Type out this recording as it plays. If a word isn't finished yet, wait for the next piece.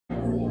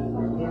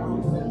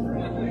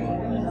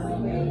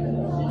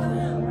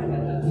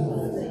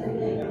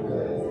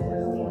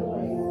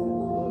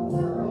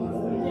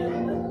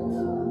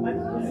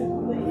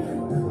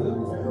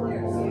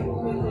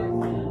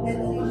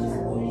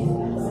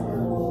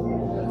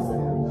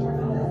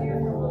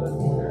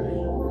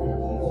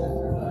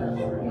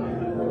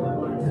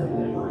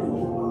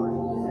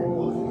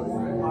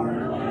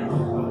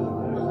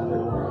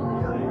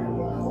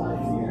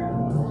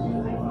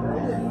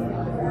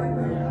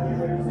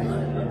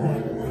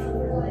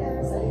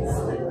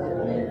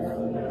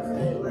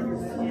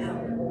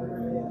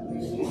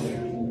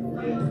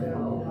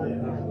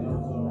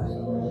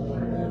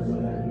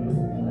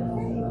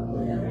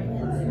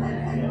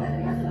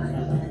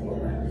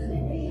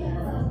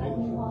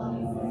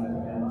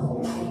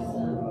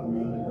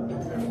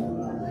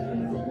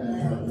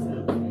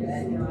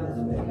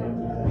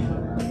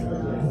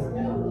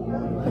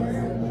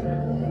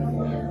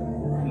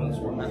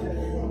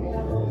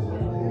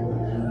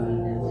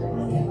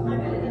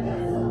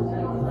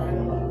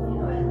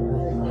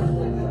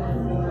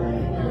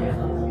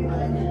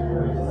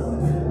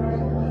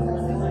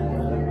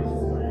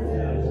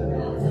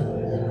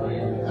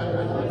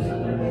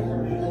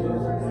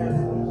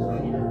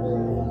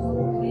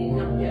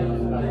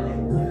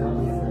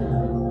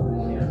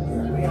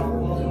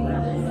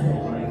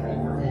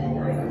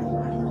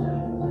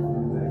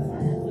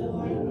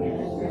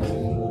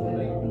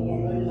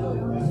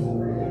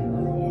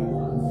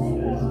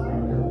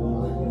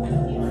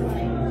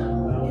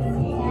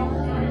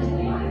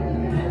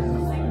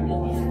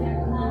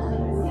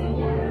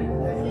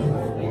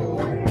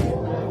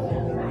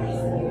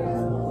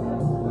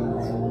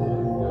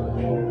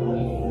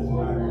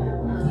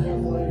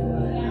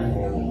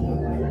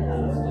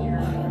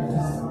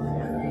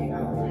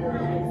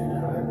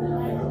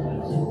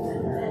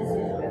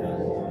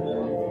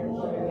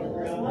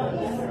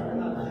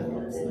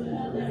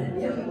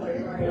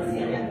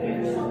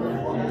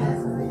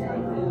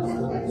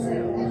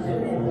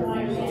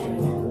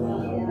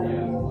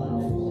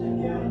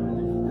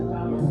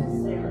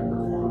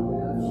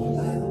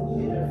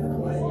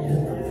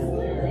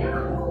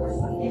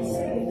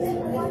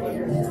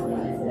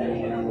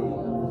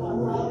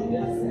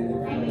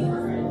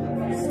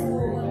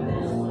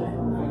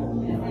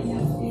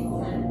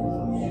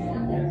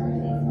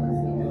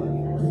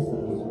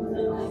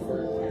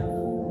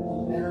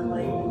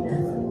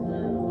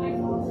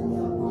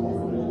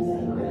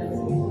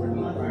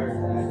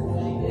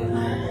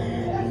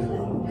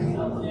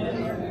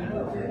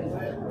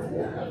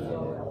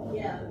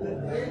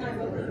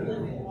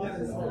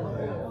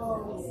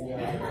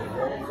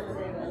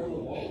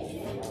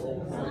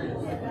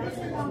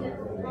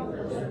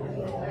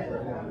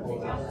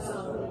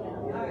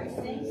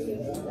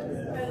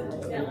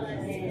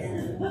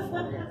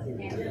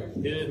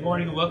Good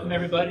morning and welcome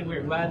everybody.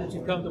 We're glad that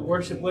you come to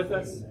worship with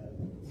us.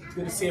 It's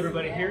good to see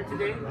everybody here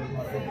today.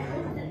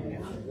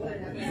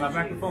 My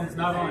microphone's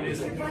not on,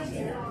 is it?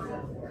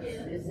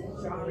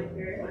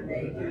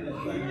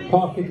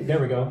 Paul, there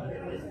we go.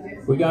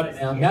 We got it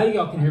now. Now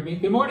y'all can hear me.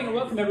 Good morning and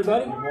welcome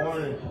everybody. Good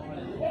morning.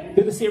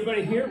 Good to see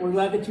everybody here. We're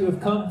glad that you have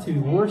come to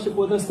worship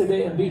with us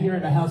today and be here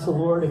in the house of the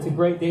Lord. It's a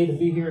great day to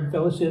be here in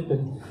fellowship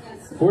and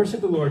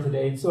worship the Lord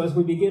today. And so as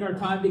we begin our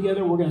time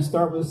together, we're going to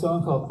start with a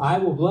song called I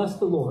Will Bless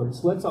the Lord.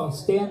 So let's all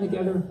stand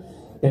together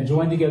and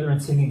join together in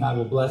singing I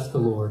Will Bless the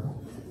Lord.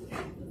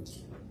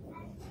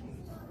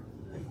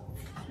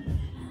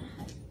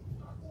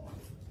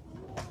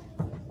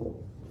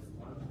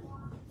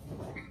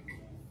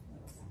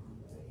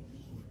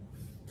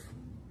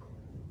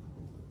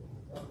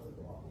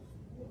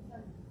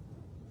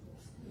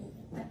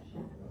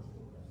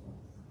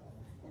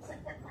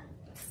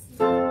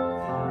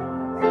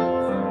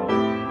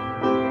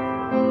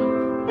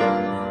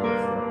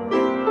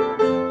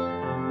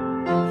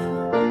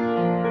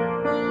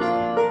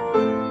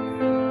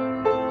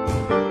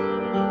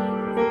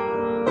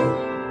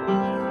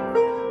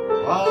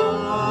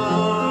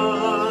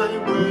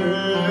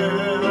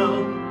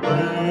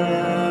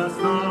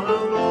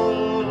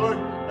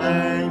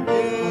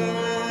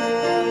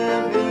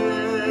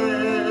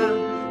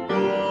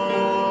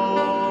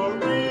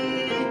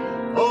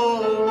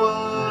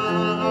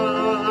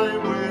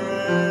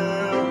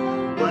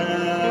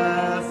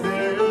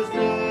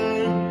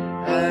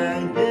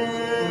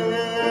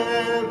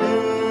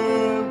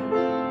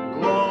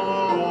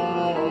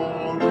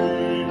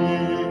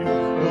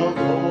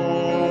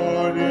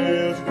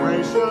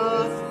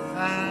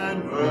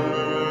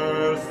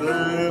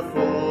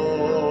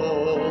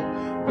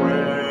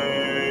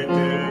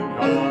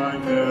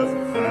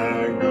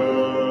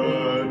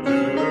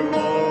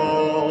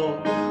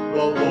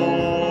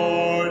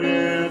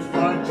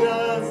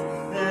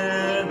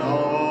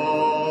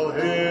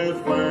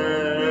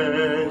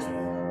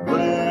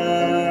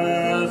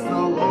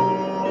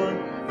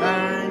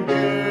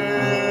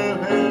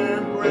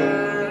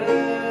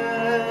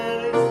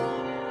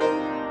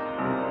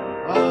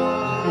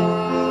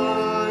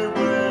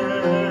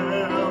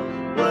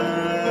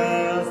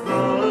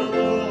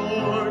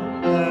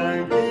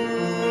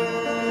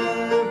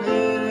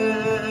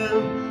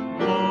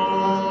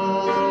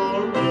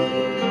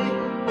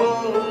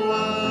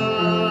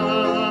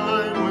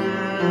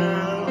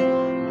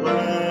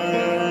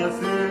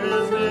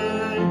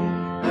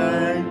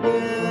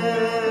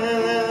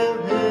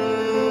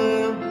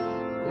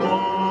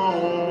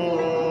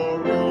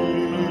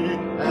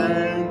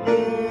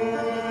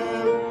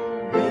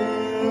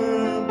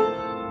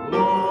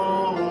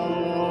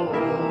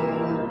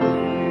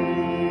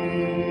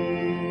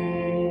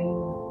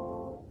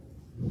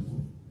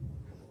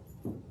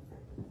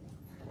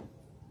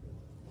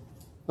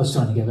 Let's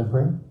join together in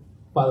prayer.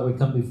 Father, we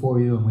come before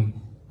you and we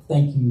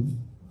thank you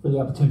for the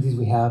opportunities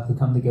we have to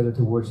come together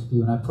to worship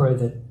you. And I pray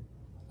that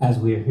as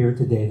we are here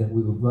today, that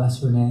we would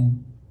bless your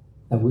name,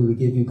 that we would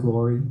give you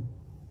glory,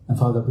 and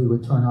Father, that we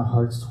would turn our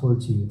hearts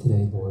towards you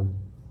today, Lord.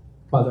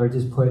 Father, I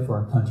just pray for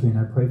our country and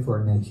I pray for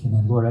our nation.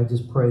 And Lord, I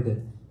just pray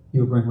that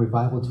you'll bring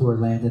revival to our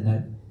land and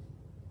that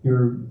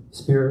your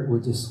spirit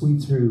would just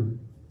sweep through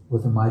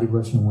with a mighty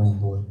rushing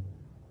wind, Lord.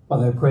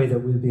 Father, I pray that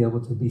we would be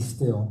able to be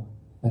still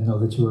and know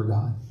that you are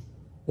God,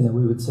 and that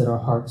we would set our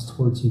hearts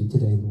towards you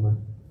today, Lord.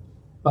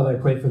 Father, I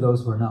pray for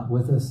those who are not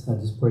with us. I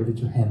just pray that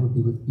your hand would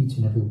be with each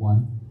and every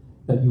one,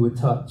 that you would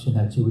touch and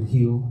that you would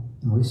heal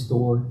and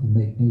restore and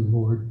make new,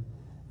 Lord.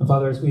 And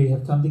Father, as we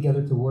have come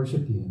together to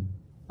worship you,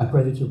 I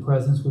pray that your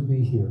presence would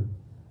be here.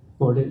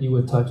 Lord, that you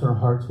would touch our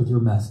hearts with your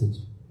message,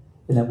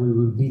 and that we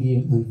would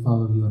obediently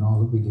follow you in all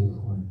that we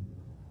do, Lord.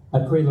 I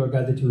pray, Lord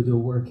God, that you would do a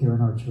work here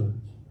in our church,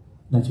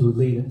 and that you would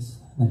lead us,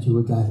 and that you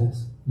would guide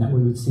us, and that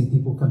we would see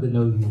people come to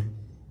know you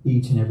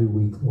each and every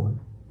week, Lord.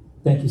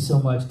 Thank you so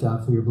much,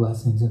 God, for your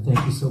blessings, and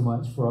thank you so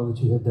much for all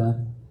that you have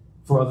done,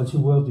 for all that you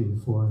will do,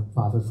 for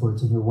Father, for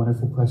it's in your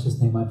wonderful, precious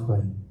name I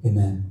pray.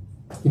 Amen.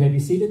 You may be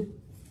seated.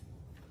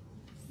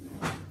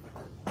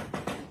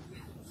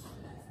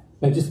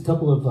 Just a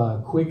couple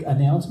of quick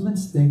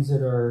announcements, things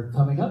that are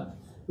coming up.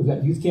 We've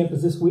got youth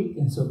campus this week,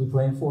 and so be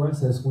praying for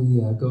us as we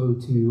go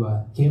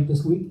to camp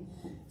this week.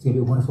 It's going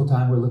to be a wonderful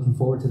time. We're looking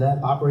forward to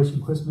that.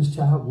 Operation Christmas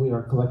Child, we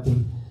are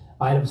collecting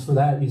items for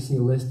that. You see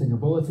a list in your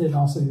bulletin.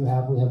 Also, we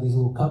have these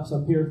little cups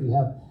up here. If you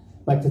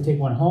like to take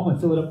one home and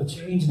fill it up with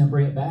change and then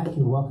bring it back,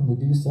 you're welcome to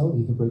do so.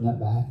 You can bring that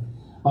back.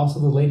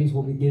 Also, the ladies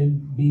will be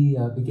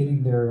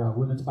beginning their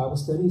women's Bible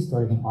study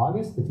starting in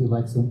August. If you'd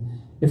like some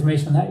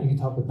information on that, you can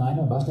talk with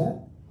Nina about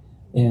that.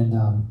 And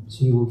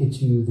she will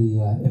get you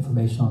the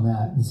information on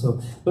that. And so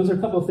those are a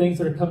couple of things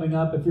that are coming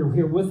up. If you're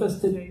here with us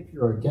today, if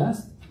you're a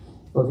guest,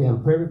 or if you have a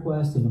prayer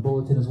request, and the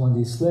bulletin is one of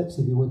these slips,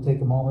 if you would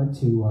take a moment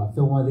to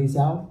fill one of these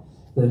out,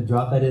 then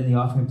drop that in the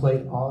offering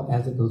plate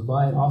as it goes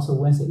by. And also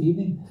Wednesday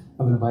evening,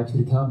 I would invite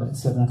you to come at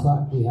 7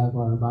 o'clock. We have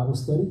our Bible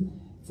study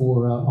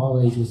for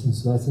all ages. And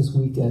so that's this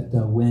week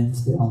on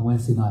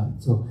Wednesday night.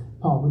 So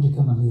Paul, would you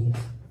come and lead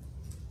us?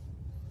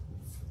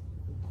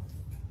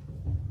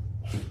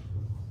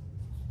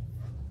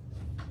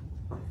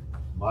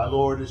 My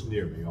Lord is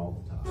near me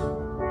all the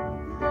time.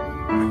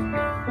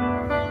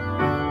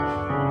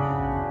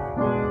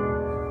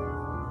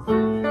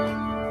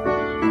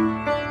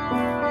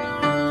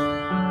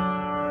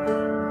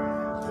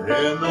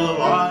 In the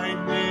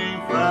lightning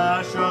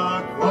flash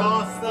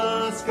across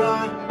the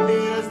sky,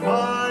 his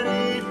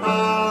mighty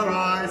power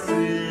I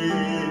see,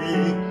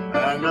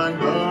 and I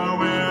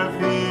know if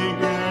he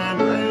can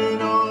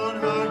reign on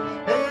high,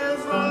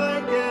 his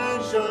light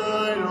can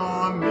shine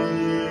on me.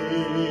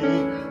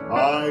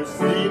 I've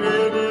seen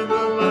it in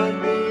the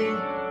lightning,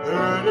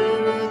 heard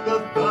it in the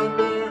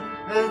thunder,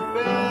 and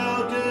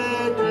felt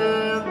it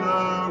in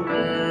the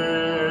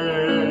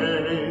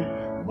rain.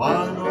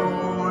 My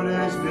Lord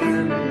is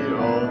near me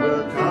all the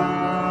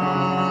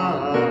time.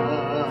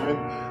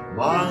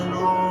 My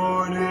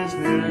Lord is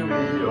near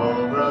me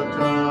all the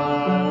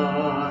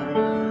time.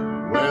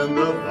 When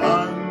the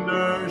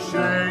thunder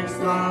shakes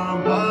the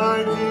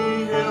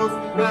mighty hills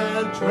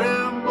and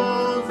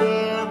trembles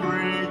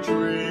every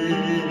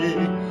tree,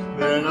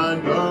 then I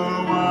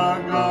know our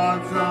God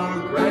so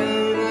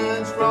great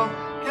and strong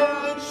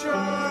can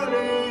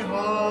surely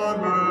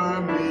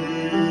harbor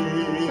me.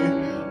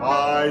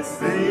 I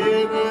see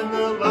it in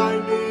the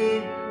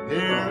lightning,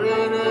 hear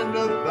it in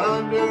the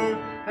thunder,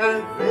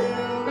 and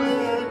feel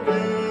it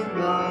in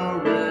the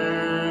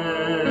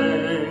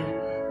rain.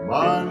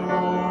 My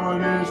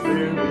Lord is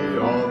near me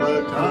all the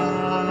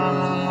time.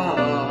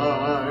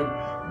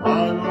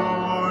 My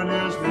Lord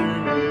is near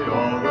me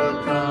all the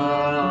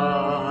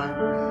time.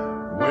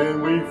 When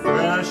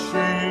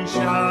refreshing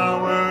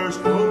showers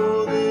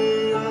cool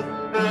the earth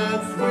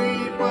and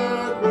sweep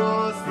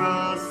across the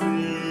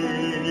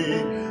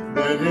sea,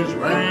 then his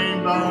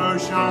rainbow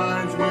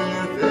shines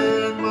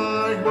within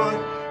my heart,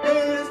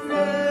 his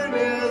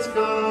nearness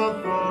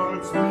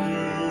comforts me.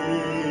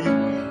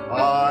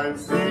 I've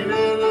seen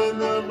it in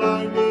the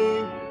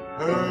lightning,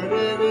 heard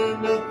it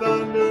in the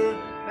thunder,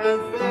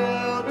 and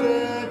felt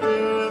it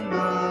in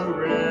the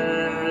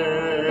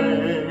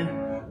rain.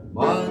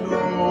 My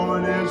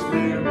Lord is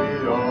near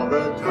me all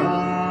the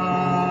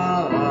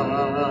time.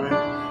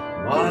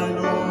 My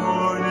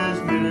Lord is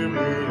near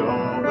me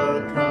all the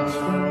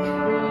time.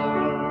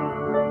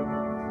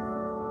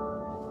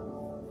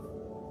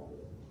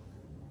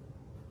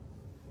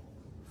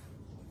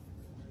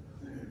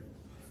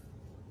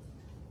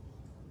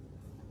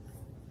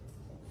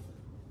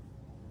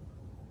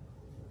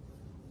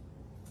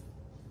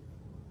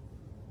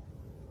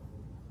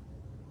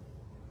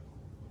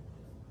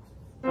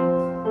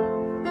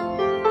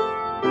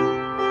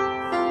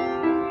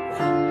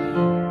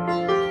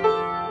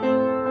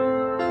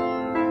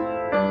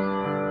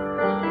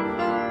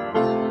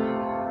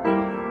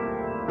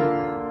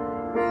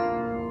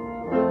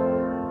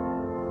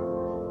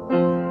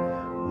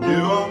 You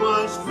are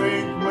my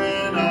strength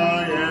when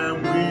I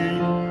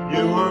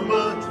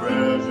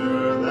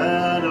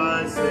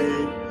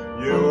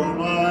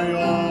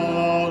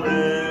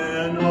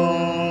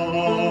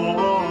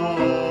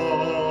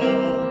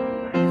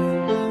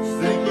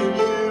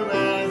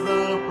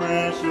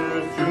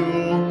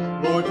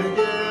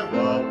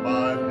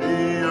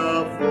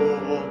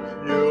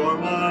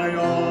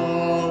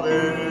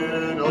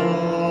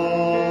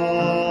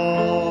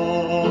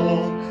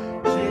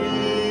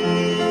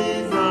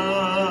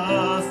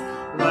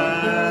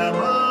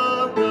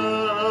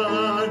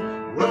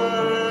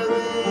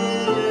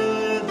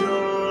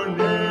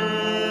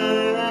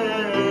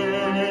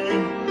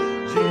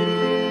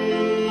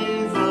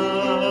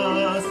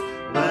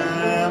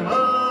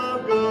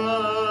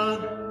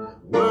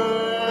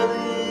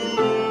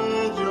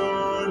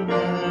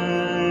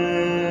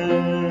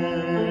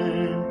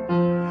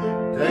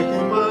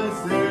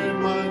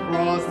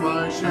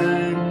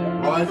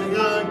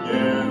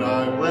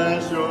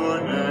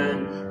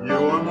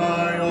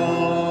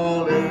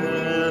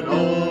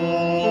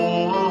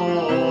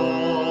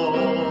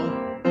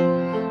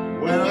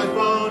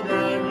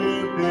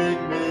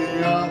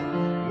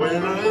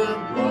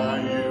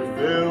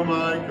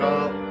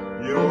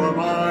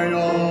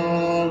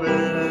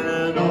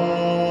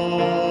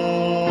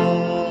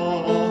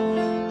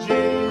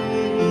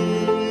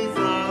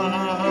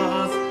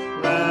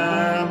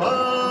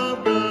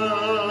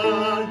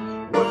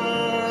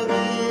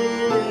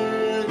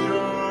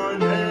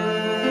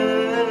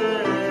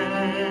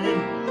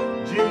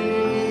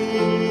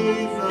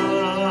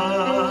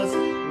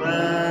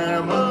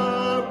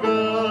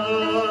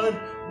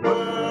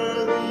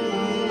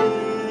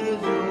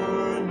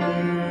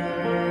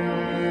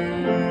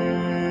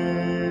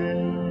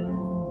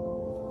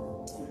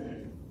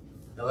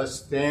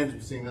stand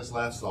to sing this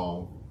last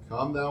song,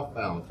 Come Thou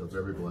Fount of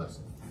Every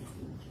Blessing.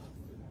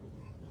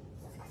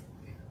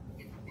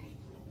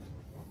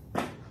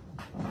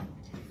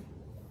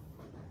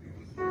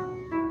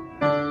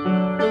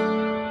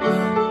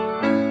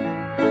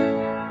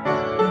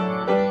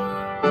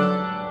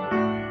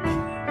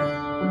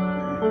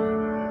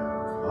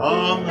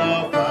 Come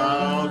thou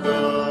fount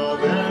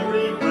of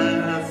every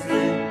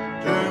blessing,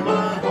 to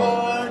my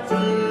heart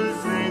to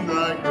sing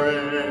thy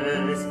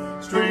grace.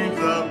 Streams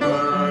of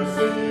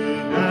mercy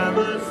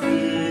never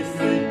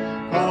ceasing,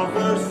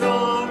 offer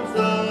songs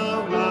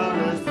of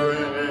loudest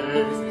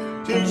praise.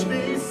 Teach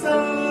me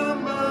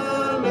some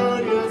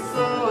melodious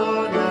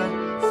sonnet,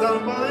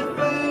 sung by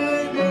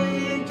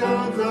fading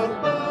tones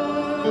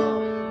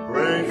above.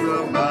 Praise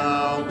the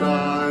mount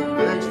I'm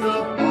fixed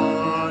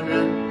upon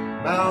it,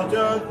 mount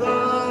of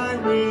thy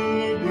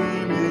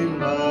redeeming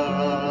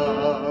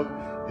love.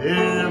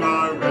 Here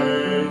I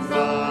raise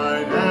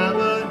thine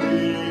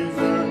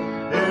Ebenezer,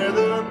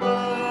 hither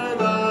by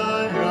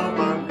thy help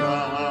I'm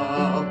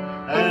come,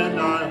 and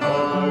I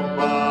hope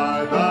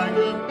by thy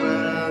good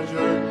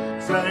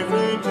pleasure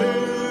safely to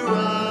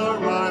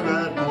arrive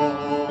at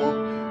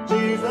home.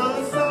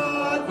 Jesus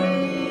sought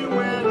me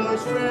when a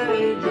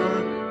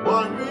stranger,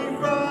 wandering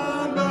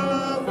from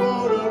the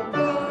fold of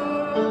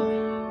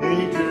God. He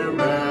to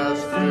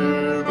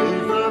rescue me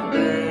from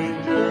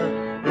danger,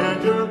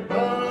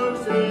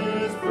 interposed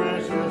his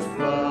precious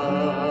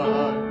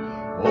blood.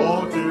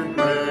 Oh, to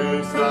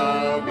grace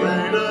thou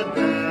great a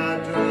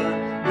debtor,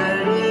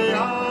 daily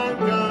I'm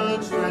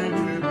constrained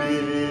to be.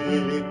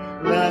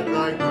 Let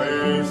thy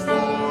grace,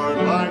 Lord,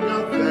 like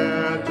a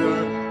fetter,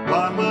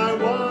 bind my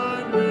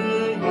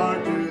wandering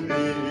heart to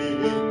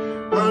thee.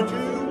 Prone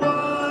to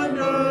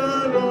wander,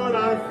 Lord, I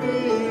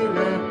feel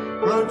it,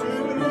 prone to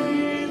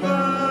believe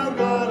the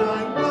God I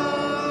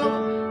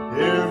love.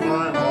 Hear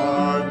my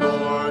heart,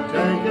 Lord,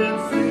 take and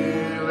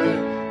seal it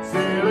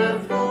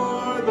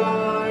for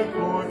thy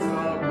courts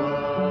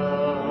above.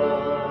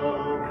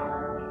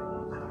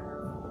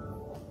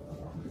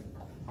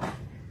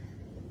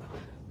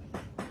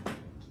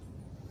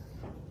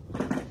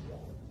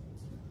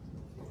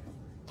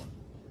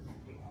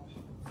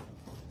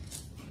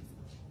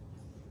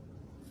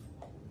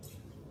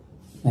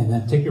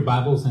 Amen. Take your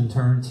Bibles and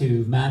turn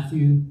to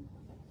Matthew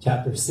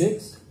chapter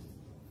 6.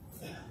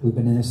 We've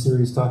been in a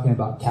series talking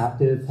about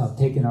captive, how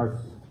taking our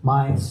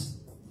minds,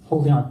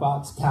 holding our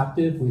thoughts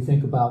captive. We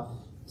think about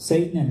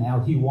Satan and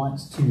how he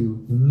wants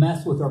to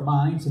mess with our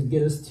minds and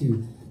get us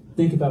to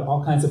think about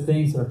all kinds of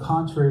things that are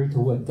contrary to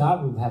what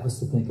God would have us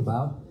to think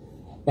about.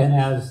 And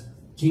as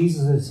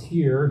Jesus is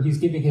here, he's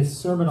giving his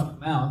Sermon on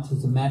the Mount.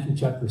 It's in Matthew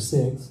chapter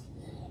 6.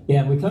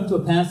 And we come to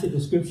a passage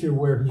of Scripture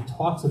where he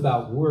talks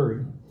about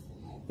worry.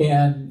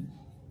 And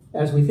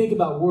as we think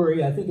about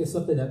worry, I think it's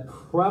something that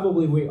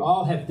probably we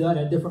all have done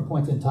at different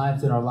points in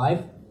times in our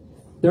life.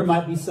 There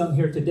might be some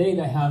here today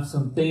that have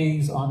some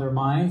things on their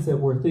minds that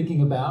we're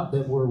thinking about,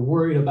 that we're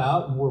worried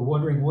about, and we're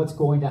wondering what's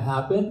going to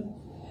happen.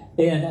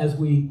 And as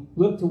we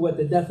look to what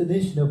the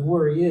definition of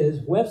worry is,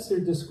 Webster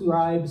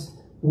describes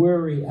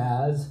worry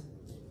as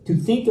to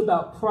think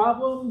about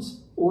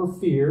problems or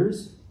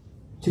fears,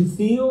 to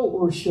feel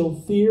or show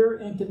fear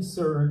and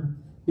concern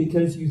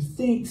because you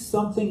think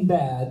something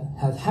bad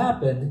has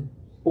happened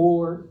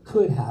or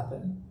could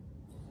happen.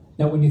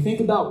 Now, when you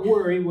think about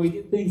worry, we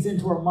get things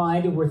into our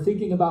mind and we're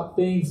thinking about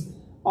things,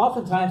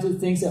 oftentimes it's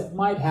things that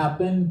might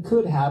happen,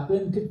 could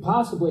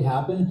possibly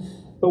happen.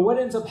 But what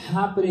ends up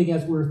happening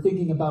as we're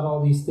thinking about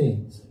all these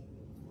things?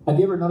 Have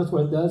you ever noticed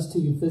what it does to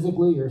you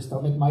physically? Your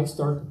stomach might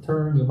start to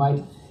turn. You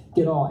might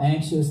get all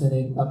anxious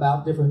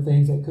about different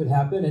things that could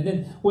happen. And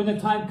then when the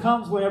time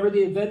comes, whenever the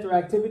event or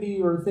activity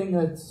or thing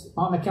that's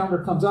on the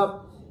calendar comes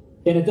up,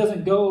 and it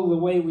doesn't go the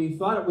way we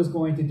thought it was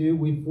going to do,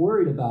 we've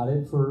worried about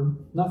it for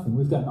nothing.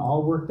 We've gotten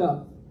all worked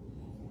up.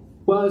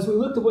 Well, as we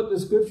look at what the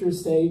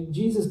Scriptures say,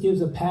 Jesus gives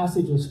a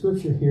passage of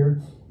Scripture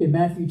here in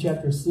Matthew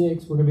chapter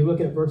 6. We're going to be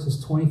looking at verses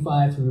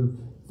 25 through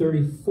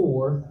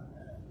 34.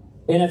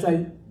 And as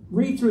I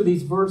read through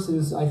these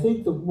verses, I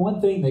think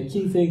the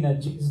key thing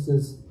that Jesus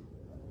is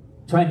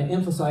trying to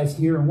emphasize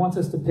here and wants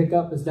us to pick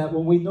up is that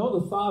when we know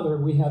the Father,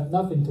 we have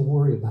nothing to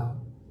worry about.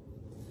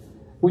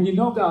 When you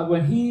know God,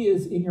 when He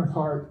is in your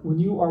heart, when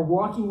you are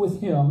walking with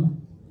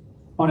Him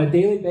on a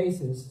daily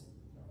basis,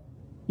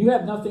 you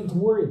have nothing to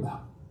worry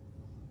about.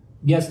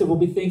 Yes, there will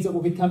be things that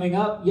will be coming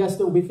up. Yes,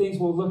 there will be things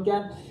we'll look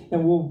at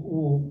and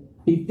we'll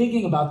be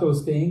thinking about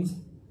those things.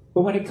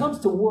 But when it comes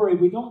to worry,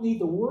 we don't need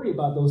to worry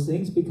about those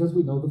things because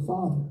we know the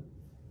Father.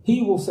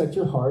 He will set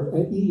your heart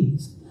at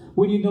ease.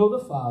 When you know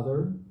the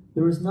Father,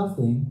 there is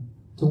nothing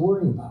to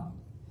worry about.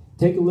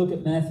 Take a look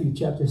at Matthew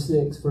chapter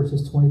 6,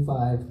 verses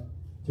 25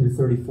 through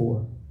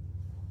 34.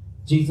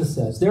 Jesus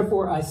says,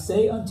 "Therefore I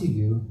say unto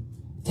you,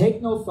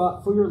 take no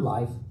thought for your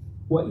life,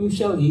 what you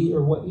shall eat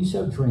or what you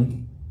shall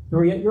drink,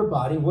 nor yet your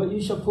body, what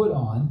you shall put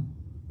on.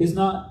 Is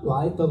not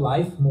the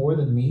life more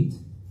than meat,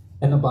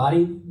 and the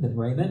body than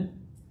raiment?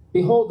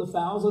 Behold the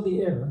fowls of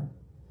the air,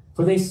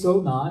 for they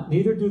sow not,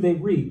 neither do they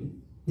reap,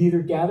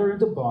 neither gather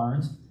into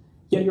barns,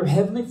 yet your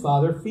heavenly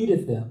Father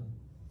feedeth them.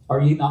 Are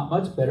ye not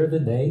much better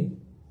than they?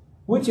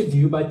 Which of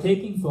you, by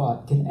taking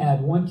thought, can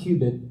add 1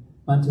 cubit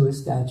unto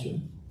his stature?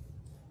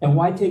 And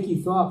why take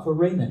ye thought for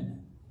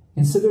raiment?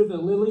 Consider the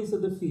lilies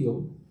of the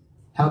field,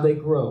 how they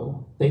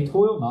grow. They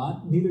toil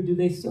not, neither do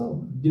they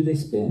sow, do they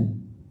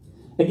spin.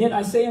 And yet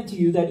I say unto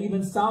you that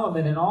even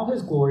Solomon in all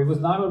his glory was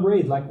not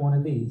arrayed like one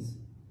of these.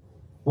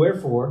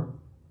 Wherefore,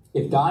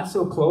 if God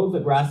so clothe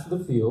the grass of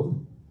the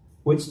field,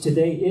 which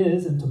today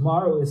is and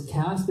tomorrow is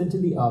cast into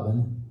the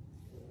oven,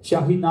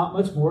 shall he not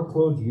much more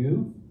clothe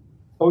you,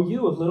 O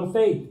you of little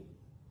faith?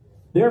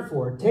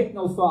 Therefore take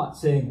no thought,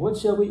 saying, what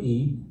shall we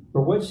eat,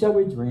 or what shall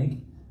we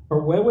drink,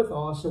 or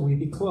wherewithal shall we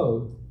be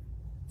clothed?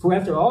 For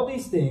after all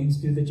these things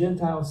do the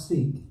Gentiles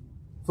seek.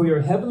 For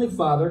your heavenly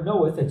Father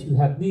knoweth that you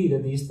have need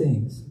of these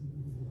things.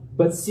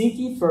 But seek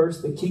ye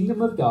first the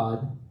kingdom of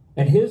God,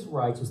 and his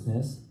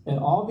righteousness, and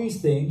all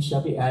these things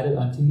shall be added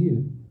unto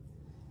you.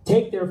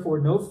 Take therefore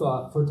no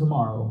thought for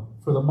tomorrow,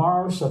 for the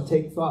morrow shall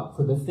take thought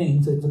for the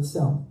things of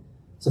itself.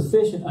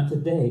 Sufficient unto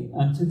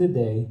the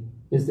day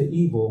is the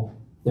evil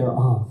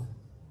thereof.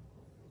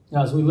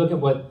 Now, as we look at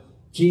what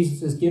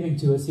Jesus is giving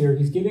to us here,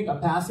 he's giving a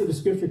passage of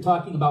Scripture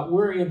talking about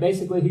worry, and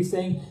basically he's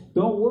saying,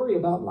 don't worry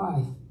about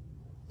life.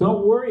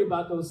 Don't worry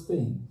about those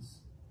things.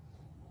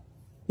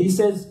 He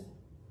says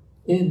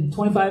in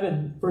 25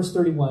 and verse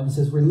 31, he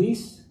says,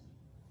 release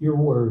your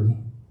worry.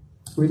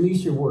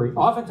 Release your worry.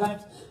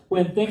 Oftentimes,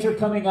 when things are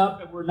coming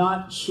up and we're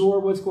not sure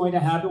what's going to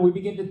happen, we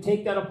begin to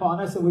take that upon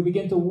us and we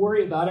begin to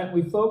worry about it and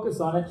we focus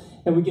on it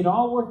and we get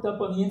all worked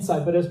up on the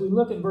inside. But as we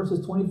look at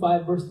verses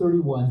 25, verse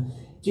 31,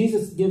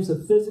 Jesus gives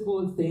the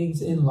physical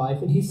things in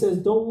life and he says,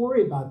 don't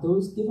worry about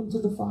those. Give them to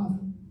the Father.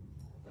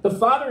 The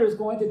Father is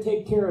going to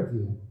take care of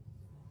you.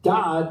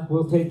 God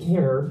will take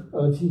care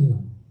of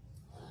you.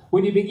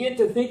 When you begin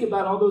to think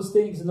about all those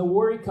things and the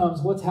worry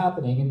comes, what's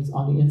happening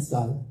on the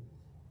inside?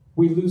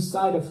 We lose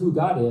sight of who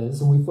God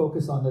is and we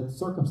focus on the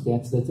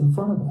circumstance that's in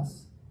front of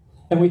us.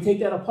 And we take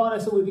that upon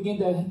us and we begin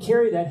to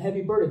carry that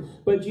heavy burden.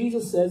 But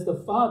Jesus says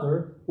the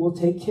Father will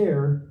take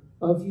care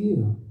of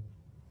you.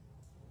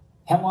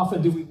 How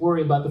often do we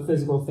worry about the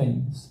physical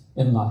things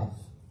in life?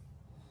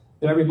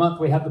 Every month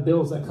we have the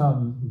bills that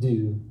come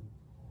due.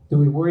 Do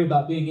we worry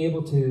about being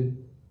able to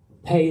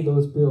pay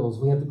those bills?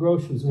 We have the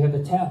groceries. We have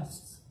the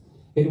tests.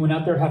 Anyone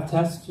out there have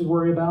tests to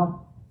worry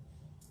about?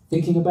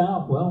 Thinking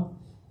about? Well,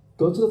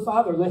 go to the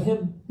Father. Let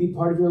him be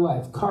part of your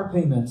life. Car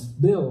payments,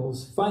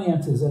 bills,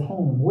 finances at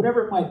home,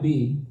 whatever it might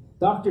be.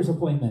 Doctor's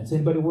appointments.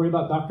 Anybody worry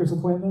about doctor's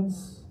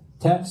appointments?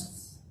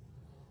 Tests?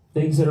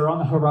 Things that are on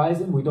the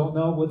horizon. We don't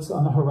know what's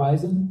on the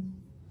horizon.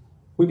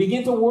 We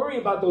begin to worry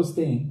about those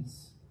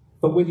things.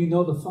 But when you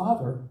know the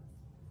Father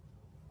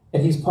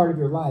and he's part of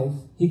your life,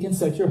 he can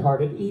set your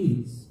heart at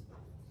ease.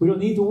 We don't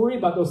need to worry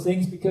about those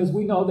things because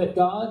we know that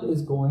God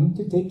is going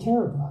to take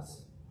care of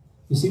us.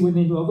 You see, when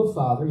you know the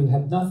Father, you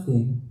have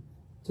nothing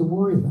to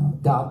worry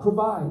about. God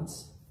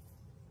provides.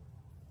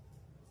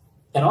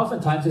 And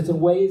oftentimes it's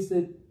in ways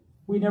that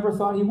we never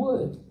thought he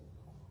would.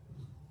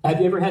 Have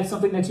you ever had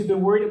something that you've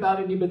been worried about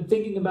and you've been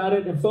thinking about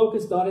it and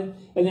focused on it,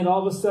 and then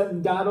all of a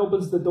sudden God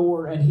opens the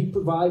door and he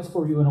provides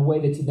for you in a way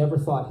that you never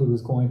thought he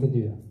was going to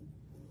do?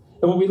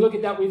 And when we look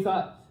at that,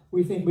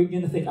 we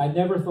begin to think, I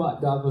never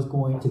thought God was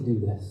going to do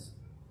this.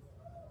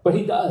 But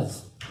he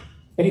does.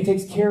 And he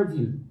takes care of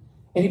you.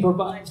 And he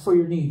provides for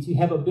your needs. You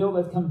have a bill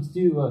that comes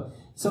due,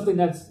 something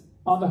that's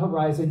on the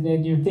horizon,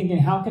 and you're thinking,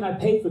 how can I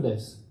pay for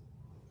this?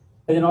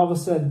 And then all of a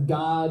sudden,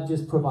 God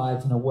just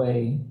provides in a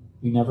way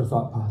you never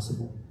thought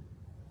possible.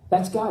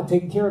 That's God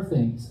taking care of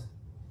things.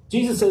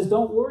 Jesus says,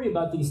 don't worry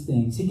about these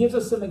things. He gives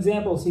us some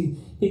examples.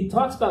 He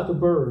talks about the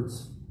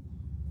birds.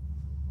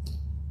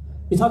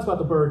 He talks about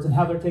the birds and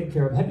how they're taken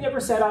care of. Have you ever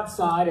sat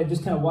outside and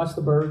just kind of watched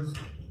the birds?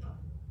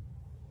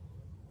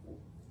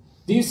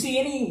 Do you see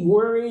any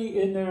worry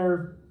in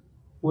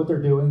what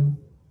they're doing?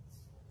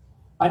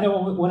 I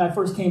know when I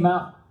first came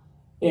out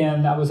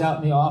and I was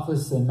out in the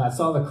office and I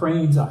saw the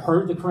cranes, I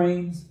heard the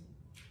cranes.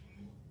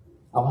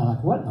 I was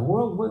like, what in the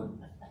world? What?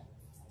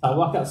 I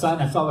walked outside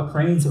and I saw the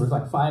cranes. There was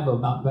like 5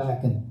 of them out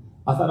back. And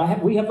I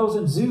thought, we have those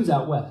in zoos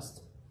out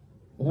west.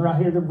 And they're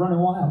out here, they're running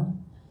wild.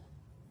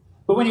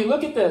 But when you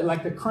look at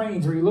the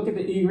cranes, or you look at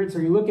the egrets,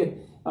 or you look at,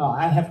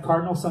 I have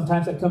cardinals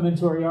sometimes that come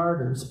into our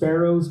yard, or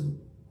sparrows,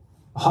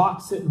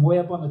 hawks sitting way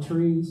up on the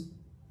trees.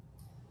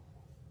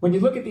 When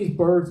you look at these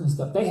birds and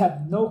stuff, they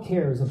have no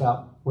cares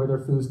about where their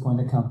food's going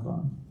to come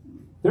from.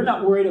 They're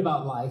not worried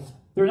about life.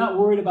 They're not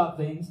worried about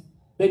things.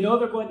 They know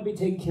they're going to be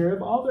taken care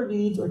of. All their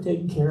needs are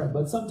taken care of.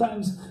 But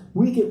sometimes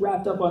we get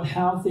wrapped up on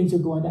how things are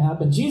going to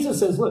happen. Jesus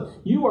says, look,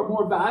 you are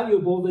more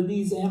valuable than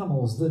these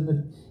animals, than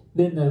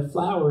the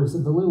flowers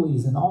and the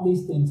lilies and all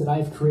these things that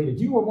I've created.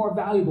 You are more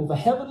valuable. The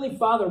Heavenly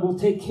Father will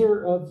take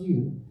care of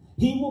you.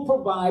 He will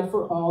provide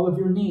for all of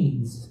your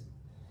needs.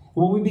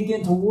 When we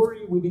begin to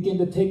worry, we begin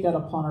to take that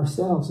upon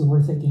ourselves, and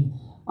we're thinking,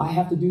 I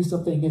have to do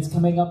something. It's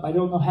coming up. I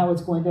don't know how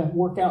it's going to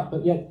work out.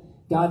 But yet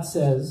God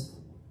says,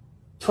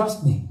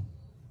 trust me.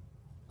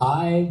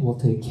 I will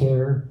take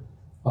care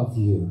of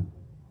you.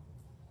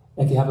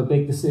 If you have a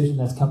big decision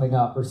that's coming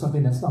up or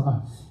something that's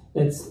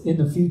in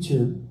the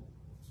future,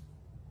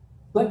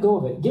 Let go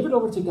of it. Give it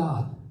over to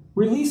God.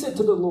 Release it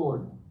to the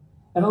Lord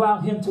and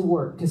allow him to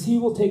work, because he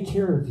will take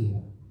care of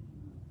you.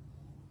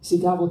 See,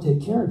 God will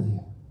take care of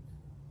you.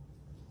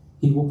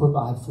 He will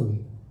provide for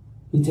you.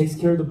 He takes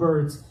care of the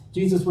birds.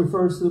 Jesus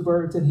refers to the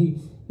birds, and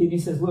he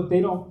says, look,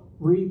 they don't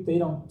reap, they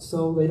don't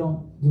sow, they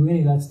don't do any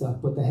of that stuff,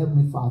 but the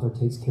Heavenly Father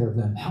takes care of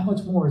them. How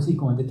much more is he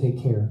going to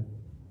take care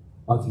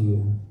of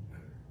you?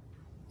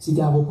 See,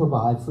 God will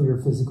provide for your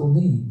physical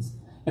needs.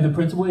 And the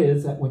principle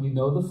is that when you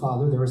know the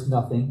Father, there is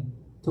nothing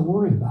to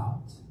worry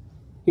about.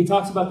 He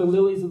talks about the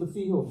lilies of the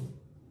field,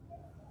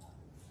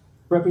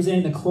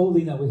 representing the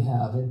clothing that we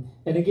have.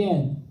 And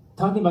again,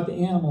 talking about the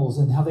animals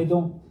and how they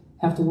don't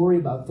have to worry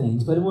about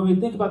things. But when we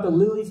think about the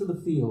lilies of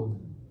the field,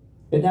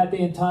 in that day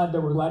and time, there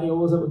were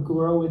gladiolus that would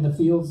grow in the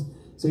fields.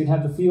 So you'd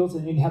have the fields,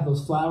 and you'd have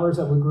those flowers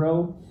that would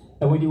grow.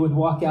 And when you would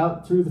walk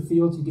out through the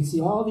fields, you could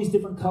see all these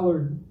different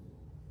colored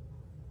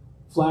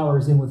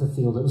flowers in with the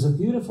field. It was a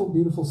beautiful,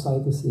 beautiful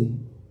sight to see.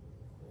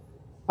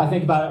 I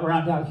think about it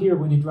around out here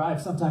when you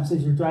drive. Sometimes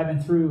as you're driving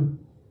through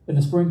in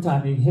the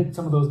springtime, you hit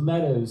some of those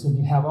meadows, and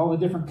you have all the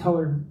different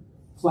colored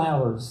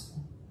flowers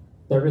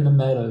that are in the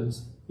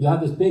meadows. You have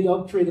this big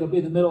oak tree that'll be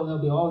in the middle, and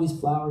there'll be all these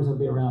flowers that'll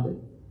be around it.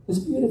 It's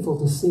beautiful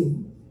to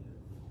see.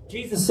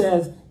 Jesus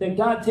says that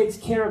God takes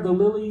care of the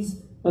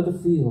lilies of the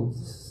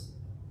fields.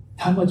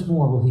 How much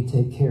more will he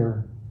take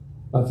care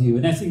of you?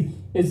 And as he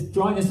is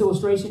drawing this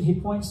illustration, he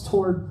points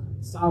toward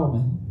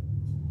Solomon.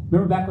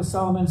 Remember back with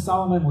Solomon?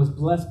 Solomon was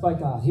blessed by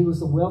God. He was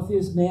the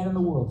wealthiest man in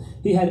the world.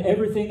 He had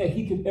everything that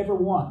he could ever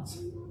want.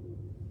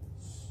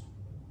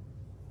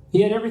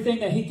 He had everything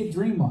that he could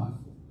dream of.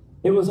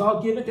 It was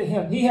all given to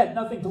him. He had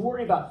nothing to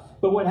worry about.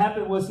 But what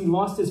happened was he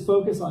lost his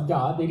focus on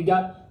God. He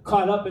got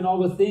caught up in all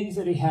the things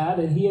that he had,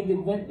 and he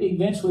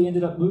eventually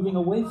ended up moving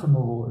away from the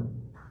Lord.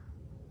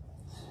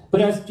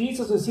 But as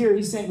Jesus is here,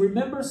 he's saying,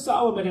 remember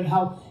Solomon and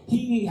how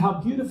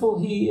beautiful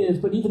he is,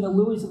 but even the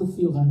lilies of the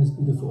field aren't as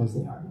beautiful as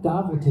they are.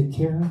 God will take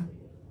care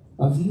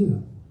of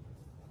you.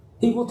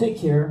 He will take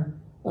care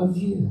of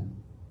you.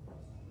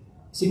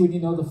 See, when you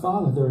know the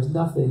Father, there is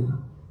nothing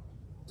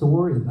to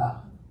worry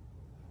about.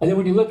 And then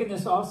when you look at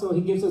this also,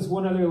 he gives us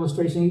one other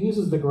illustration. He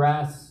uses the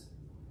grass.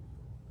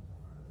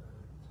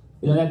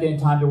 You know, that day and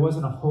time, there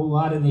wasn't a whole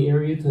lot in the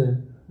area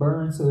to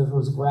burn, so there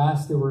was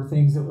grass. There were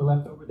things that were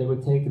left over they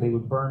would take, and they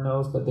would burn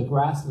those. But the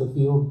grass of the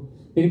field,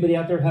 anybody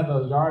out there have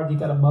a yard you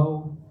got to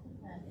mow?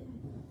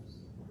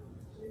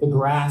 The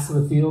grass of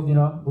the field, you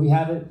know, we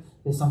have it.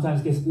 It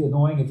sometimes gets to be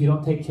annoying. If you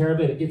don't take care of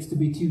it, it gets to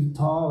be too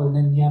tall, and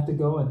then you have to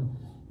go, and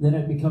then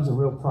it becomes a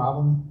real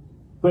problem.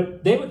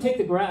 But they would take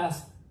the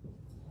grass,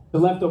 the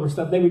leftover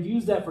stuff, they would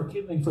use that for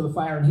kindling for the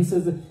fire. And he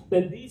says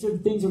that these are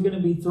things that are going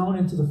to be thrown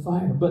into the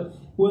fire. But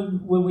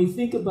when we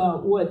think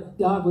about what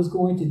God was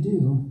going to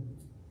do,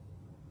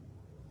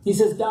 he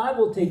says God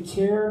will take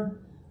care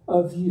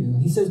of you.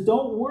 He says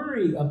don't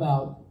worry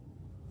about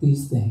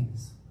these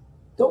things.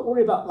 Don't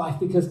worry about life,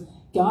 because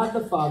God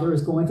the Father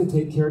is going to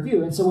take care of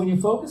you. And so when you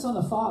focus on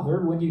the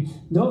Father, when you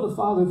know the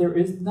Father, there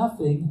is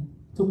nothing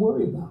to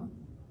worry about.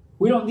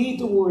 We don't need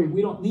to worry.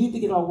 We don't need to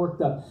get all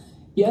worked up.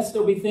 Yes,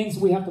 there'll be things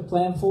we have to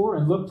plan for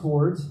and look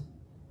towards.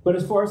 But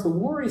as far as the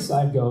worry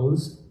side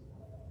goes,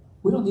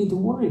 we don't need to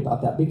worry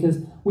about that, because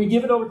we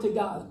give it over to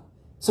God.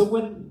 So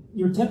when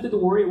you're tempted to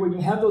worry, when you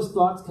have those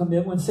thoughts come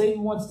in, when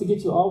Satan wants to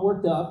get you all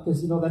worked up,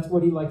 because you know that's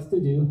what he likes to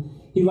do,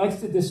 he likes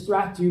to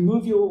distract you,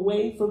 move you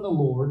away from the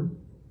Lord.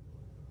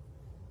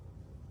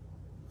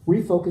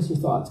 Refocus your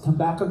thoughts, come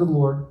back to the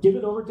Lord, give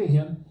it over to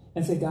him,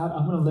 and say, God,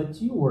 I'm going to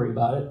let you worry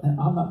about it, and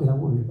I'm not going to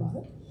worry about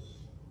it,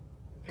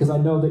 because I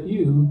know that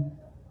you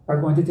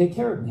are going to take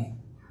care of me.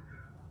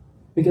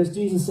 Because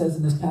Jesus says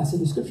in this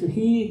passage of Scripture,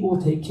 he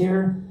will take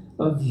care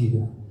of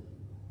you.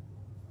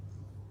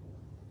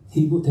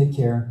 He will take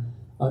care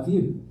of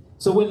you.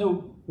 So when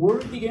the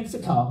word begins to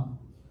come,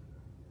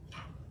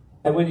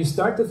 and when you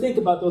start to think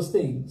about those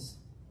things,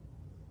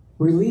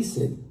 release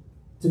it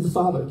to the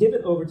Father. Give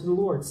it over to the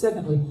Lord.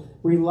 Secondly,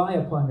 rely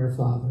upon your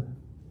Father.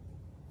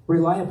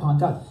 Rely upon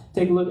God.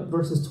 Take a look at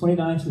verses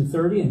 29 through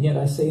 30. And yet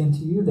I say unto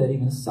you that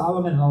even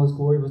Solomon in all his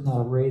glory was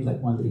not arrayed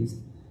like one of these.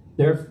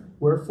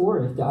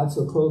 Wherefore, if God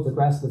so clothe the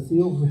grass of the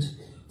field, which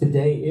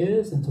today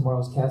is and tomorrow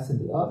is cast in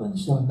the oven,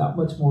 shall not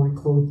much more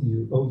clothe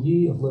you, O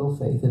ye of little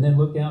faith. And then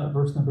look down at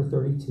verse number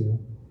 32.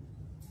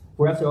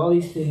 For after all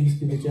these things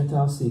do the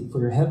Gentiles seek, for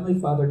your heavenly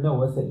Father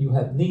knoweth that you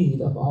have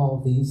need of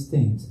all these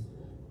things.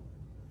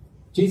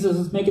 Jesus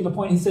is making the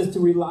point. He says to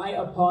rely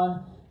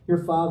upon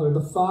your Father. The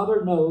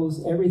Father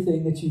knows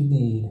everything that you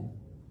need.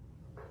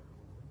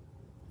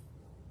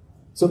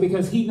 So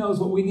because he knows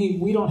what we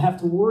need, we don't have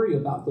to worry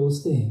about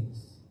those things.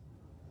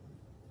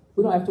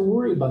 We don't have to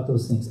worry about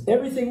those things.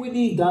 Everything we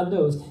need, God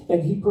knows,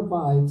 and he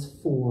provides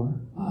for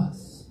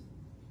us.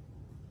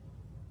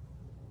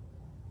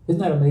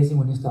 Isn't that amazing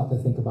when you stop to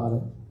think about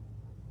it?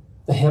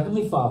 The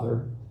Heavenly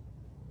Father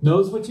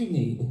knows what you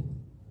need,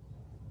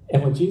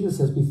 and what Jesus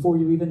says, before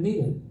you even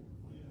need it.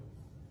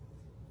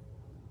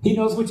 He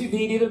knows what you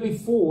need even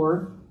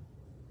before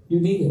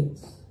you need it.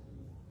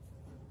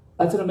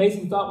 That's an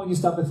amazing thought when you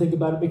stop and think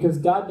about it, because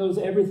God knows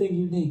everything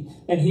you need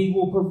and He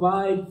will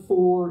provide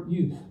for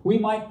you. We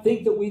might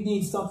think that we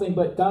need something,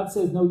 but God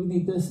says, no, you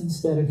need this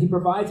instead. And He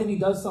provides and He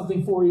does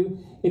something for you,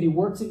 and He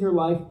works in your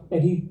life,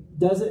 and He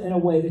does it in a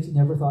way that you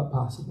never thought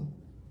possible.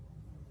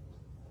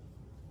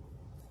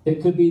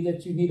 It could be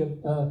that you need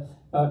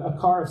a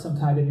car of some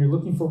kind and you're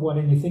looking for one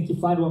and you think you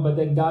find one, but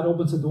then God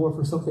opens the door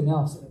for something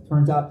else. And it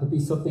turns out to be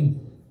something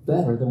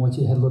better than what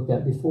you had looked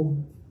at before.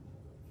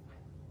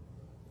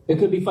 It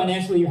could be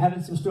financially, you're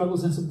having some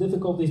struggles and some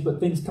difficulties, but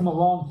things come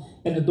along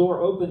and the door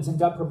opens and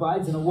God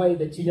provides in a way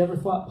that you never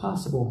thought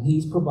possible.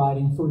 He's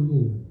providing for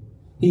you.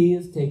 He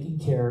is taking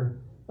care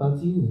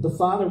of you. The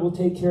Father will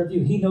take care of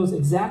you. He knows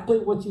exactly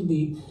what you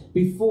need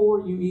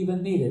before you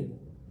even need it.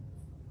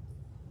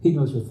 He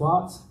knows your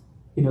thoughts.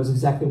 He knows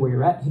exactly where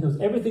you're at. He knows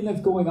everything that's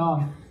going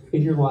on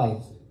in your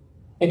life.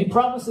 And He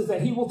promises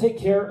that He will take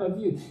care of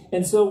you.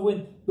 And so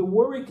when the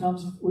worry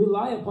comes,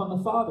 rely upon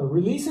the Father.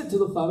 Release it to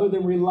the Father,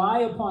 then rely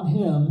upon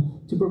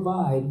Him to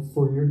provide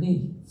for your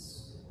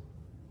needs.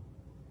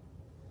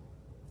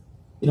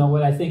 You know,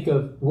 when I think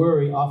of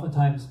worry,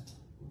 oftentimes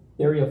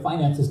the area of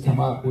finances come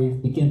up. We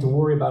begin to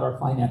worry about our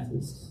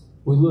finances.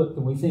 We look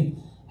and we think,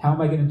 how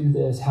am I going to do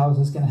this? How is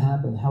this going to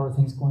happen? How are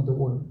things going to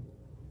work?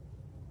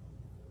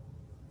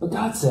 But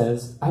God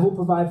says, I will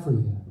provide for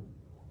you.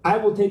 I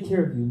will take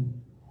care of you.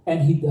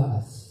 And He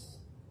does.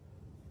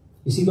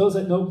 You see, those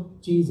that know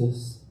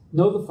Jesus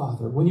know the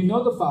Father. When you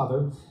know the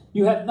Father,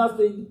 you have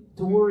nothing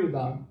to worry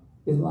about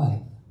in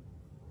life,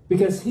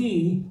 because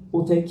He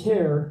will take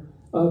care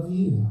of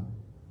you.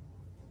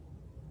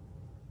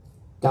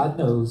 God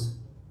knows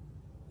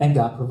and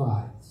God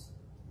provides.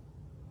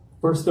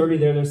 Verse 30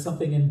 there's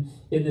something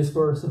in this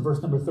verse. In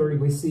verse number 30,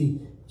 we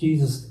see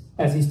Jesus,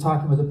 as He's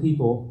talking with the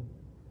people,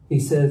 He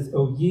says,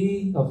 O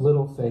ye of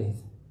little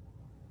faith.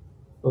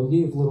 O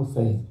ye of little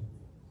faith.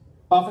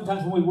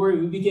 Oftentimes when we worry,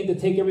 we begin to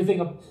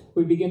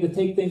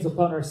take things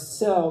upon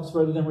ourselves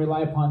rather than rely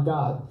upon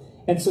God.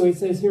 And so He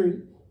says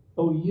here,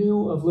 O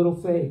you of little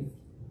faith.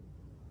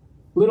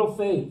 Little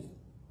faith.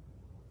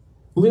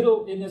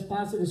 Little in this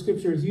passage of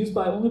Scripture is used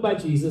only by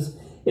Jesus.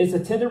 It's a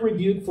tender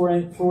rebuke for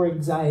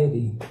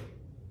anxiety.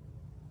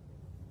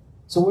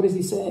 So what is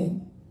He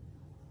saying?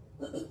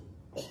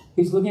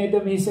 He's looking at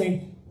them and He's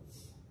saying,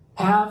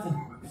 have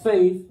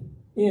faith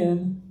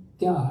in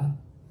God.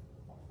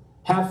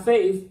 Have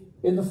faith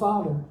in the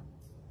Father.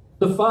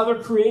 The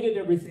Father created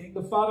everything.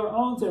 The Father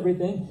owns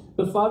everything.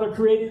 The Father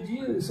created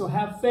you. So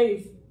have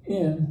faith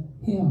in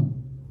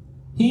Him.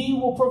 He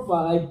will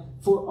provide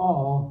for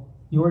all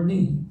your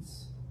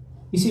needs.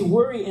 You see,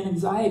 worry and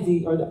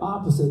anxiety are the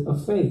opposite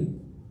of faith.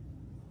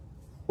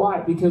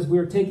 Why? Because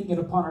we're taking it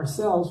upon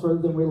ourselves rather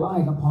than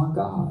relying upon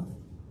God.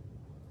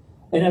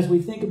 And as we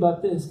think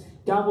about this,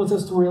 God wants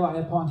us to rely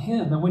upon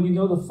Him. And when you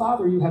know the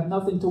Father, you have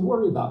nothing to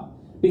worry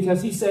about,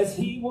 because He says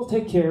He will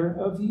take care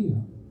of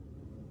you.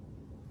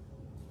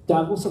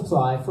 God will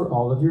supply for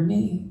all of your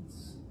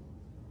needs.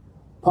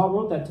 Paul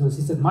wrote that to us.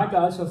 He said, my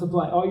God shall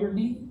supply all your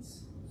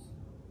needs.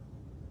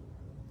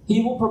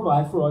 He will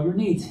provide for all your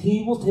needs.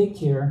 He will take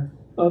care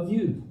of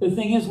you. The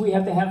thing is, we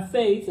have to have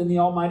faith in the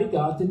Almighty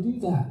God to do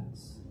that.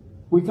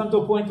 We come to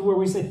a point where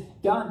we say,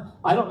 God,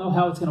 I don't know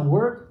how it's going to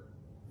work.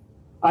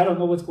 I don't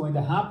know what's going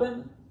to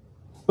happen.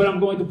 But I'm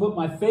going to put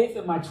my faith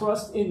and my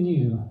trust in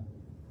you.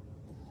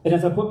 And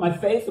as I put my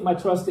faith and my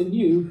trust in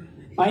you,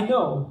 I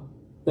know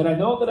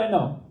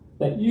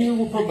that you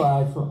will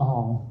provide for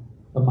all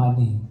of my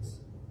needs.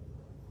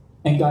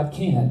 And God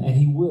can, and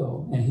He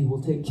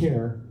will take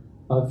care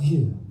of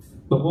you.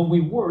 But when we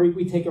worry,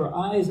 we take our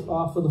eyes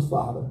off of the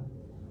Father.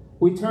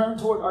 We turn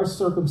toward our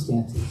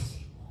circumstances.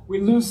 We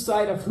lose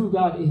sight of who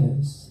God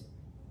is.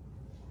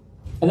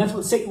 And that's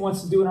what Satan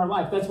wants to do in our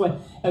life. That's why,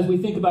 as we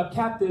think about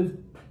captive,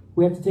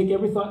 we have to take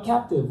every thought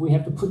captive. We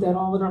have to put that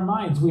all in our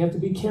minds. We have to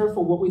be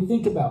careful what we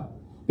think about,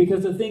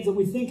 because the things that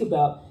we think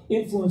about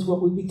influence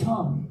what we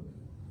become.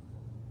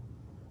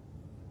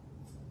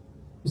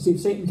 You see,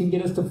 if Satan can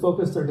get us to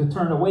focus or to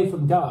turn away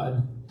from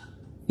God,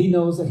 he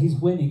knows that he's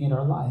winning in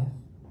our life.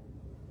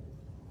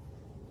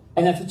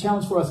 And that's a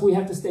challenge for us. We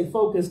have to stay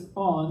focused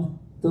on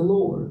the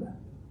Lord.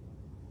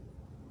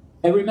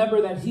 And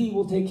remember that He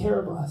will take care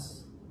of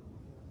us.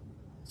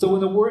 So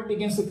when the worry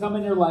begins to come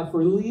in your life,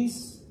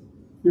 release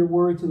your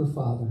worry to the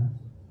Father.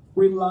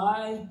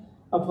 Rely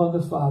upon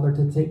the Father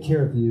to take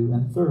care of you.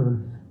 And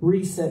third,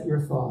 reset your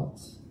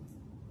thoughts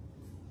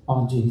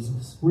on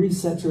Jesus.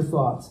 Reset your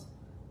thoughts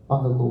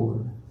on the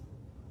Lord.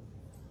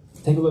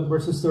 Take a look at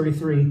verses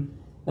 33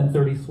 and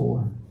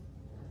 34.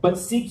 But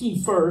seek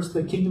ye first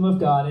the kingdom of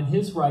God and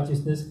His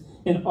righteousness,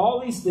 and all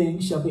these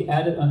things shall be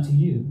added unto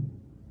you.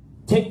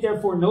 Take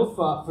therefore no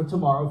thought for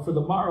tomorrow, for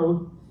the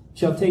morrow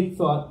shall take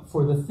thought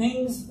for the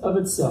things of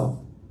itself.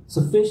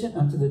 Sufficient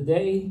unto the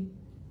day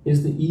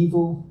is the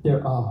evil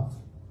thereof.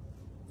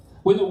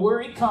 When the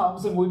worry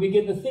comes and we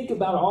begin to think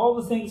about all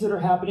the things that are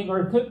happening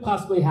or could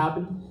possibly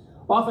happen,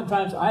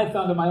 oftentimes I have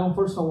found in my own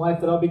personal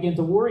life that I'll begin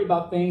to worry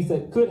about things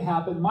that could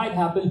happen, might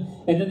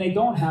happen, and then they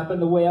don't happen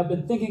the way I've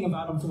been thinking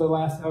about them for the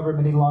last however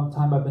many long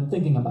time I've been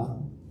thinking about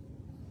them.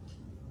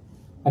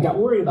 I got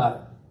worried about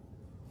it.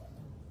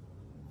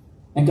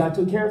 And God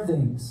took care of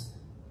things.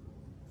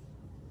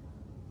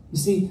 You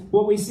see,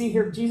 what we see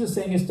here, Jesus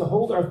saying, is to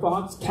hold our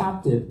thoughts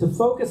captive, to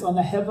focus on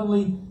the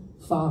Heavenly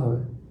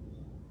Father.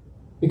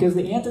 Because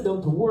the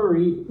antidote to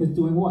worry is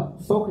doing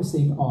what?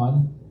 Focusing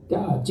on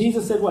God.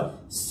 Jesus said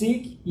what?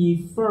 Seek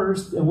ye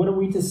first, and what are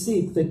we to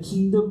seek? The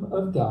kingdom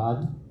of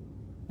God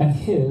and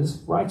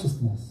His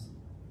righteousness.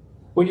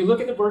 When you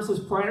look at the verses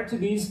prior to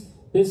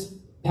this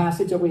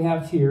passage that we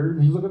have here,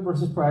 when you look at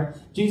verses prior,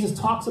 Jesus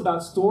talks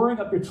about storing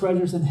up your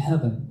treasures in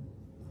heaven.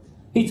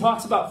 He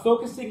talks about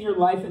focusing your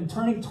life and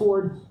turning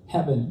toward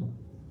heaven.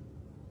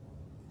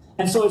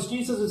 And so as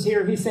Jesus is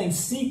here, he's saying,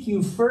 seek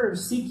ye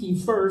first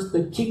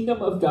the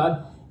kingdom of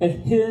God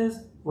and His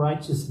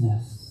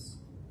righteousness.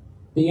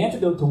 The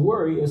antidote to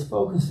worry is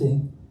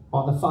focusing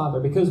on the Father,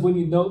 because when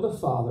you know the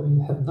Father,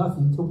 you have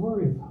nothing to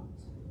worry about.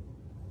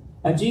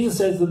 And Jesus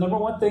says the number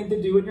one thing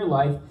to do in your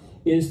life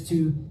is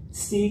to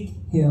seek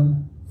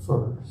Him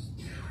first.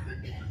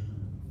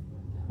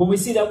 When we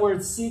see that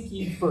word, seek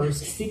ye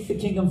first, seek the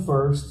kingdom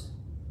first,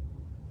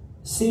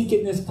 seek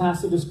in this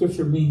passage of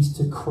Scripture means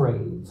to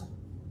crave.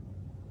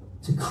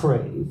 To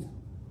crave.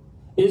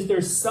 Is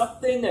there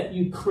something that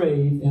you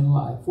crave in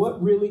life?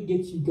 What really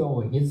gets you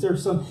going? Is there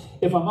some,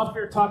 if I'm up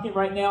here talking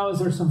right now, is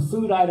there some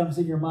food items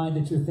in your mind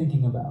that you're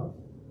thinking about?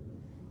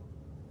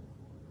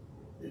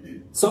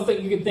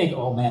 Something you can think,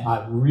 oh man,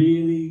 I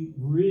really,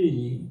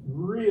 really,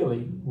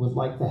 really would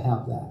like to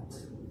have that.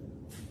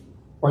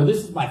 Or this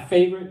is my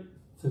favorite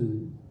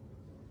food.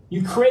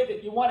 You crave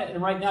it, you want it,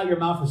 and right now your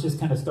mouth is just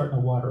kind of starting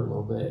to water a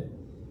little bit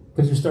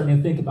because you're starting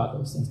to think about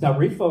those things. Now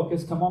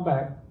refocus, come on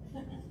back.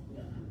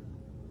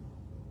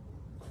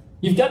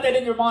 You've got that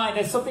in your mind.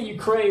 That's something you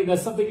crave.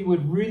 That's something you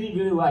would really,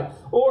 really like.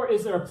 Or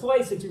is there a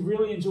place that you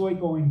really enjoy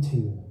going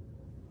to?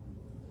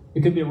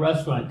 It could be a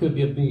restaurant. It could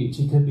be a beach.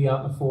 It could be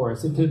out in the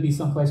forest. It could be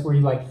someplace where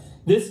you're like,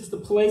 this is the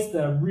place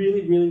that I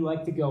really, really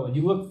like to go. And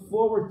you look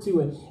forward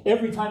to it.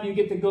 Every time you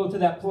get to go to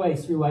that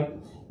place, you're like,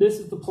 this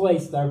is the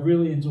place that I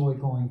really enjoy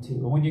going to.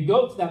 And when you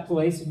go to that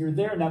place and you're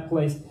there in that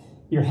place,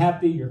 you're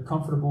happy, you're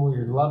comfortable,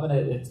 you're loving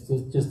it. It's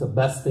just the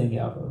best thing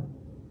ever.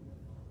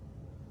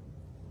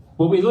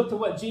 When we look to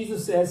what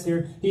Jesus says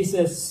here, He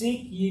says,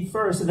 seek ye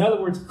first. In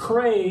other words,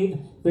 crave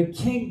the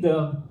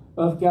kingdom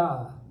of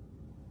God.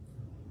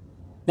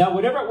 Now,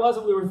 whatever it was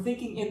that we were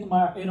thinking in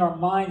our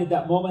mind at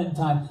that moment in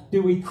time,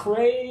 do we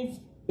crave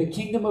the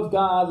kingdom of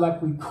God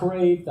like we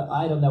crave the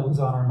item that was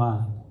on our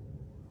mind?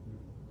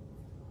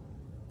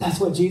 That's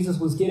what Jesus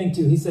was getting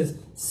to. He says,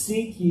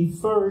 seek ye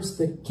first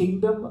the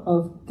kingdom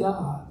of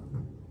God.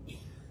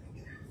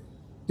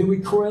 Do we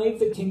crave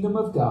the kingdom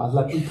of God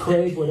like we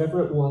crave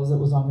whatever it was that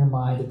was on your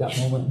mind at that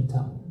moment in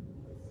time?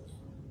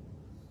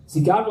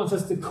 See, God wants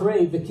us to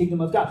crave the kingdom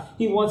of God.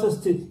 He wants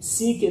us to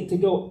seek it, to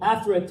go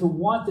after it, to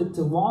want it,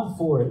 to long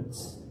for it.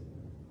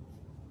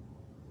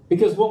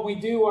 Because when we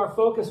do, our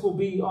focus will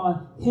be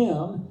on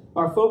Him.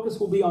 Our focus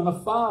will be on the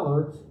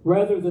Father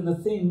rather than the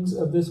things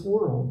of this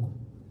world.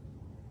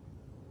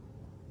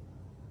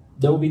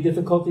 There will be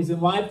difficulties in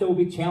life. There will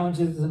be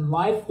challenges in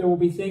life. There will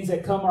be things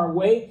that come our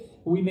way.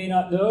 We may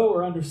not know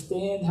or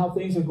understand how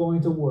things are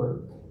going to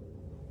work.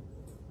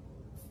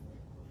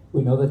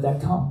 We know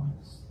that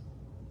comes.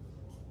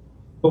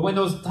 But when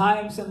those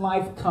times in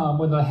life come,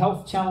 when the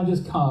health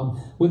challenges come,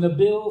 when the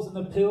bills and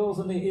the pills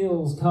and the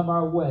ills come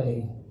our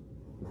way,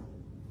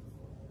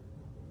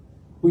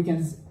 we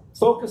can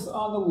focus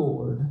on the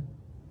Lord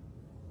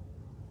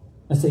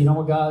and say, you know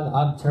what, God,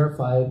 I'm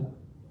terrified.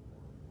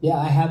 Yeah,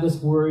 I have this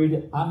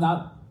worried. I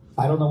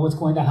don't know what's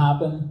going to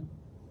happen.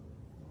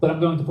 But I'm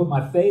going to put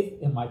my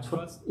faith and my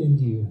trust in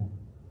you.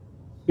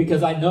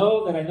 Because I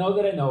know when I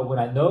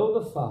know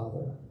the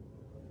Father,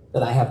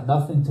 that I have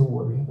nothing to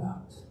worry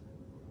about.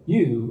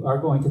 You are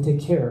going to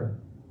take care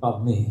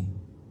of me.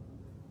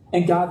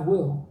 And God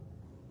will.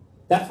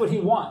 That's what He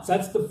wants.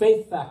 That's the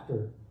faith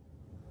factor.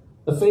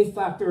 The faith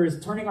factor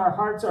is turning our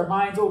hearts, our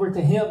minds over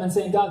to Him and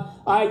saying, God,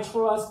 I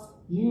trust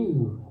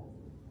you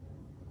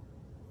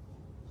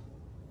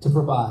to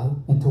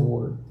provide and to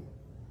work.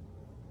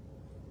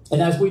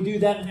 And as we do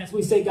that, and as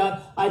we say,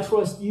 God, I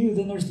trust you,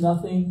 then there's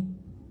nothing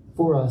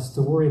for us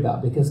to worry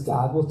about because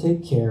God will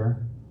take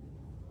care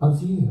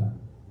of you.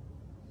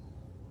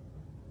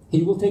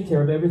 He will take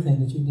care of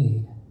everything that you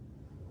need.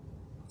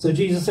 So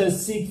Jesus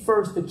says, seek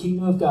first the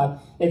kingdom of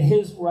God and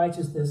His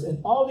righteousness, and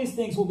all these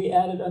things will be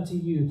added unto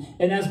you.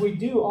 And as we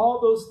do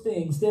all those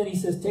things, then He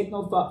says, take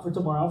no thought for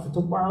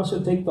tomorrow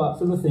shall take thought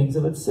for the things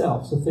of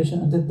itself.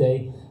 Sufficient unto the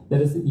day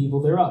that is the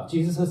evil thereof.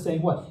 Jesus is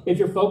saying what? If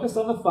you're focused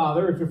on the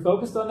Father, if you're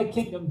focused on the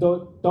kingdom,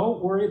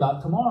 don't worry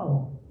about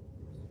tomorrow.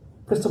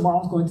 Because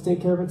tomorrow is going to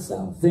take care of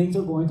itself. Things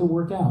are going to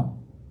work out.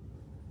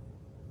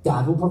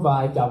 God will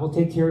provide. God will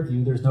take care of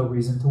you. There's no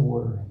reason to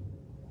worry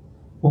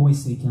when we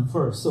seek Him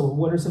first. So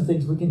what are some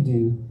things we can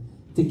do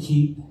to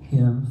keep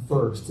Him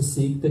first, to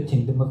seek the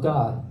kingdom of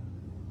God?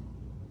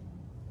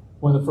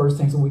 One of the first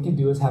things that we can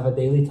do is have a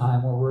daily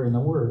time where we're in the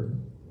Word.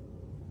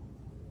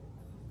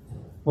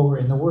 When we're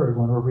in the Word,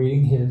 when we're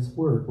reading His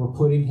Word, we're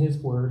putting His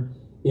Word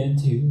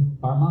into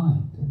our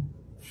mind.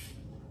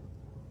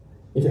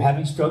 If you're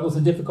having struggles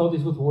and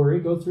difficulties with worry,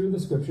 go through the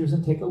scriptures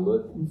and take a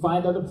look and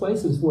find other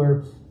places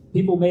where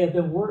people may have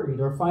been worried,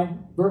 or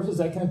find verses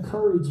that can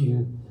encourage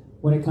you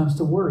when it comes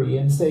to worry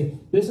and say,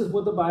 this is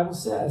what the Bible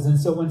says. And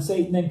so when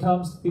Satan then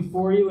comes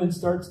before you and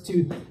starts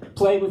to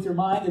play with your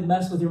mind and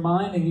mess with your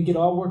mind and you get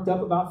all worked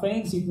up about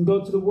things, you can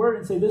go to the Word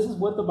and say, this is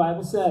what the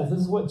Bible says. This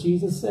is what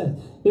Jesus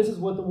said. This is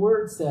what the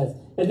Word says.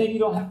 And then you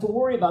don't have to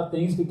worry about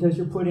things because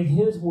you're putting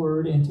His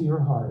Word into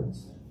your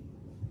hearts.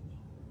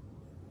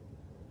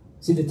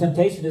 See, the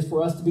temptation is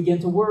for us to begin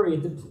to worry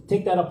and to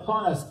take that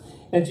upon us.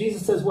 And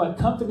Jesus says what?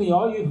 Come to me,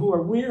 all you who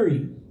are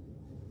weary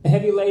and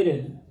heavy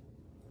laden,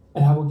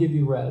 and I will give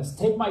you rest.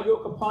 Take my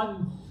yoke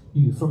upon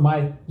you, for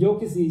my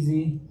yoke is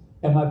easy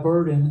and my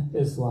burden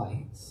is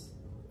light.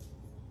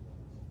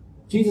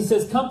 Jesus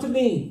says, come to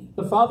me.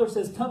 The Father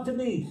says, come to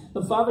me.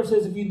 The Father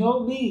says, if you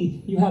know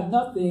me, you have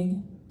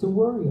nothing to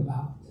worry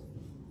about,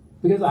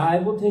 because I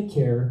will take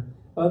care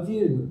of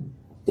you.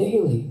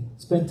 Daily,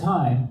 spend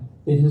time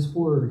in His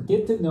Word.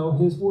 Get to know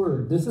His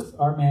Word. This is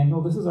our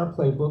manual. This is our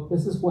playbook.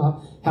 This is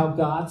how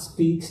God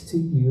speaks to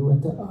you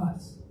and to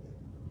us.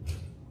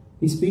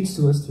 He speaks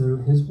to us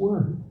through His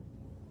Word.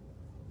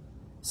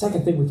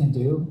 Second thing we can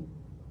do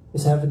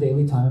is have a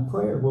daily time in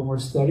prayer. When we're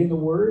studying the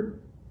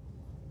Word,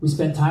 we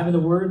spend time in the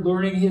Word,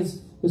 learning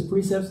His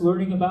precepts,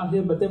 learning about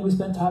Him, but then we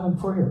spend time in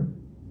prayer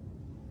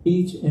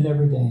each and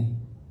every day.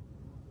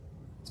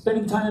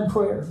 Spending time in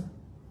prayer.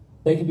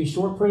 They can be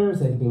short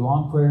prayers, they can be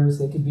long prayers,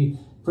 they can be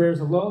prayers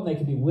alone, they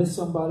can be with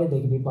somebody, they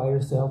can be by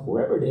yourself.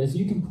 Wherever it is,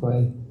 you can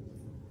pray.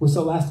 We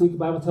saw last week the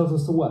Bible tells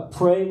us to what?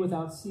 Pray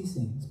without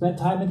ceasing. Spend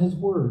time in His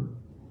Word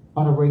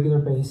on a regular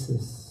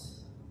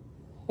basis.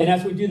 And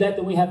as we do that,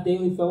 then we have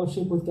daily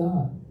fellowship with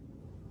God.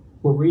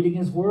 We're reading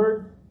His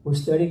Word, we're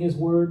studying His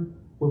Word,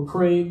 we're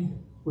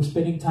praying, we're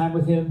spending time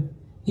with Him.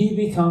 He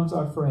becomes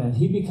our friend.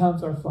 He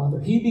becomes our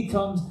Father. He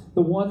becomes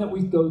the one that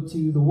we go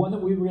to, the one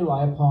that we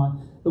rely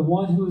upon, the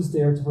one who is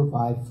there to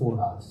provide for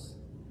us.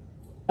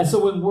 And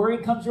so when worry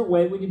comes your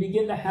way, when you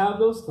begin to have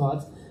those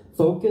thoughts,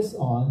 focus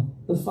on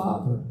the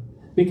Father.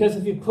 Because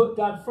if you put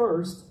God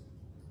first,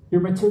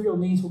 your material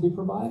needs will be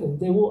provided.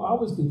 They will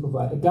always be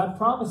provided. God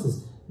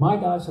promises, my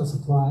God shall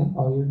supply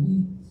all your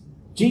needs.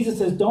 Jesus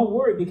says, don't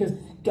worry, because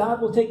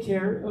God will take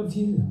care of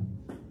you.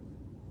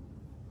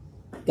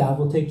 God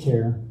will take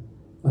care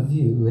of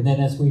you. And then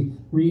as we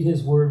read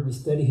His Word, we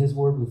study His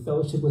Word, we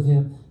fellowship with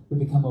Him, we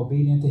become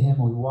obedient to Him,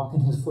 we walk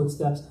in His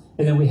footsteps,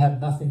 and then we have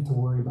nothing to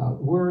worry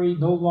about. Worry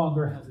no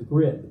longer has a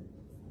grip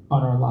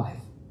on our life.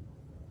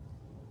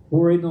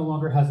 Worry no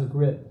longer has a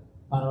grip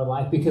on our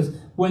life, because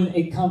when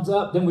it comes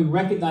up, then we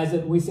recognize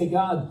it and we say,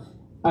 God,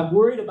 I'm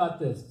worried about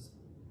this.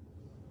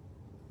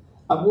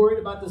 I'm worried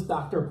about this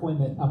doctor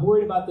appointment. I'm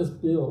worried about this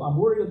bill. I'm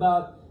worried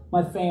about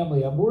my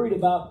family. I'm worried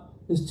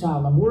about this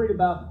child. I'm worried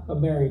about a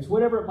marriage,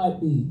 whatever it might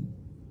be.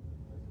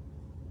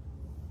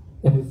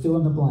 And we fill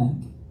in the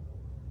blank.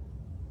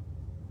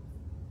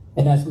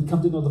 And as we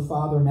come to know the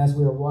Father and as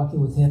we are walking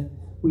with Him,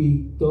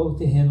 we go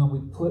to Him and we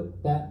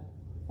put that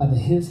under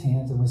His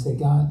hands and we say,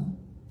 God,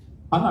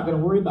 I'm not going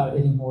to worry about it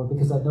anymore,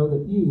 because I know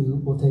that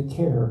you will take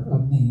care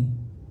of me.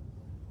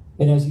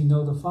 And as you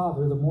know the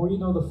Father, the more you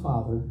know the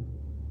Father,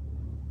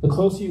 the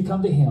closer you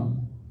come to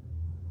Him,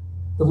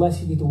 the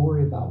less you need to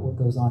worry about what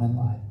goes on in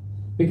life.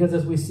 Because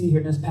as we see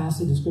here in this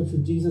passage of Scripture,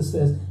 Jesus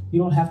says, you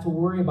don't have to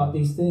worry about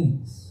these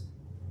things,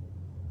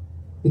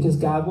 because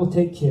God will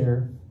take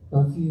care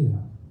of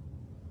you.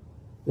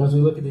 As we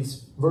look at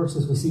these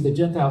verses, we see the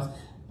Gentiles,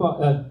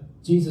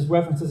 Jesus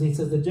references, he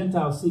says, the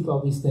Gentiles seek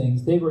all these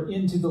things. They were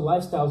into the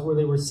lifestyles where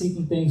they were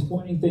seeking things,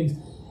 wanting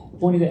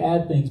to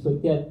add things,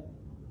 but yet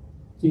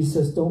Jesus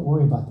says, don't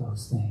worry about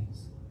those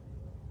things.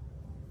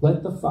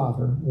 Let the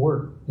Father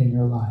work in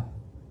your life.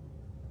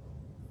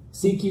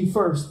 Seek ye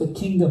first the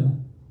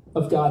kingdom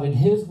of God and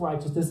His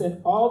righteousness,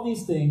 and all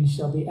these things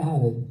shall be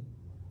added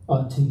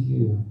unto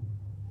you.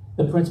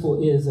 The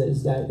principle is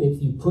that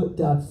if you put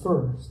God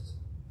first,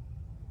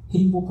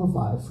 He will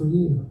provide for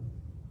you.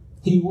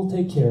 He will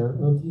take care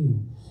of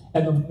you.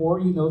 And the more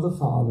you know the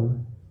Father,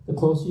 the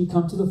closer you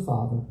come to the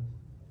Father,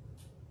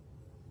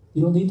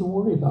 you don't need to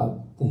worry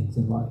about things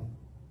in life.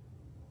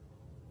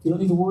 You don't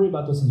need to worry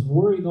about those things.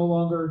 Worry no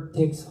longer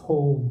takes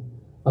hold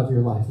of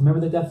your life. Remember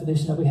the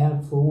definition that we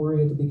had for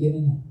worry at the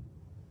beginning?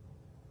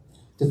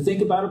 To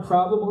think about a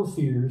problem or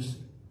fears,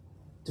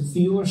 to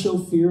feel or show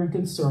fear and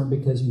concern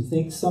because you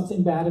think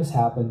something bad has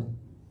happened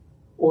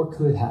or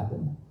could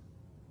happen.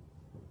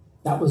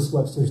 That was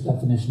Webster's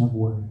definition of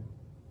worry.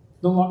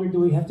 No longer do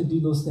we have to do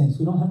those things.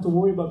 We don't have to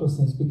worry about those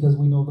things because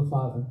we know the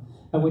Father.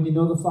 And when you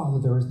know the Father,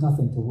 there is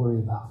nothing to worry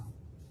about.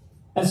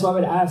 And so I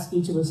would ask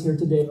each of us here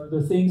today, are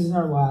there things in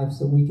our lives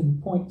that we can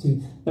point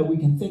to, that we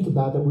can think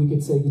about, that we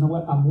could say, you know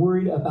what, I'm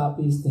worried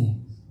about these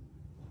things.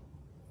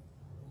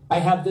 I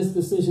have this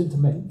decision to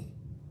make.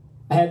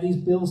 I have these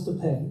bills to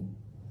pay.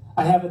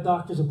 I have a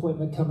doctor's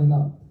appointment coming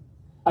up.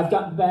 I've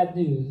gotten bad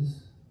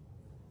news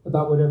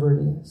about whatever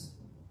it is.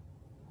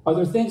 Are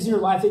there things in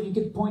your life that you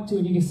could point to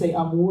and you can say,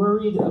 I'm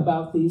worried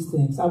about these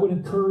things? I would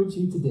encourage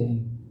you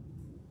today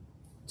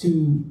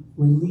to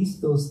release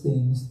those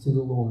things to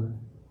the Lord.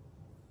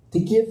 to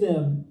give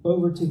them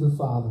over to the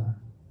Father.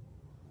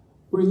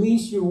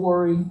 Release your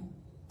worry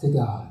to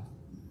God.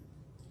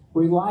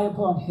 Rely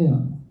upon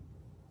Him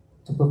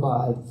to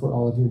provide for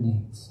all of your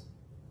needs.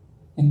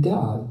 And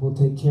God will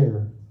take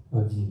care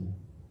of you.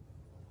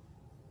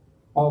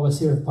 All of us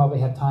here probably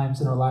have times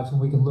in our lives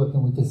when we can look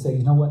and we can say,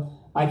 you know what?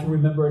 I can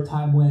remember a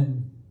time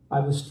when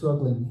I was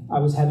struggling. I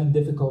was having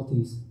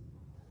difficulties.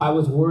 I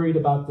was worried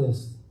about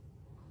this.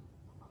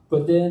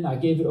 But then I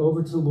gave it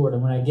over to the Lord.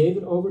 And when I gave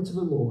it over to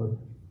the Lord,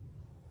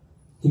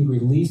 He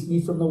released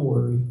me from the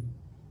worry.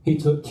 He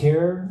took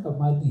care of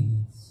my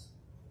needs.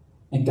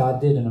 And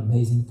God did an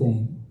amazing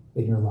thing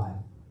in your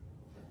life.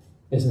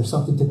 Is there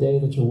something today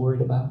that you're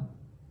worried about?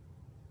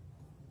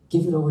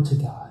 Give it over to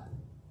God.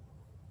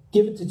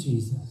 Give it to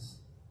Jesus.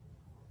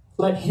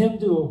 Let Him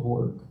do a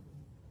work.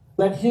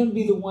 Let Him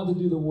be the one to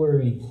do the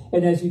worrying.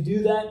 And as you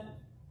do that,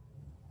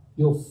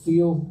 you'll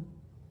feel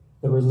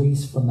the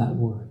release from that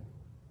worry.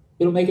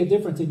 It'll make a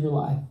difference in your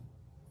life.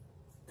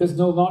 Because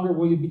no longer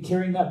will you be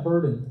carrying that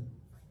burden.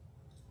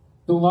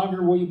 No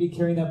longer will you be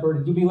carrying that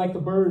burden. You'll be like the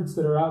birds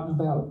that are out and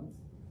about.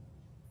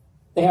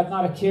 They have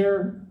not a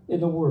care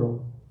in the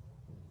world.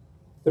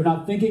 They're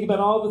not thinking about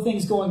all the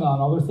things going on.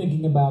 All they're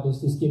thinking about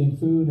is just getting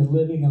food and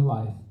living in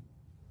life.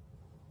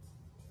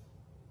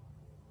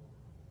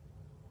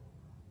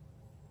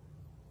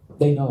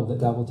 They know that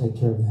God will take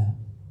care of them.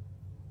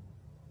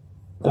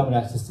 But I would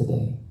ask this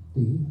today,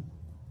 do you?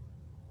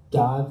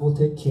 God will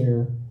take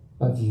care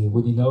of you.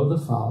 When you know the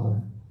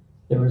Father,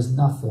 there is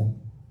nothing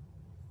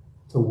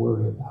to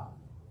worry about.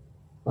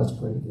 Let's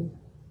pray together.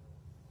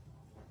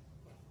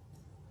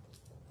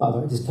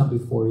 Father, I just come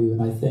before you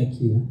and I thank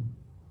you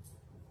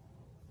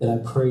that I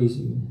praise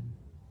you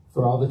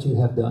for all that you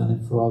have done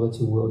and for all that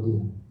you will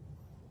do.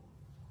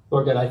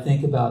 Lord God, I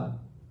think about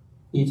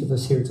each of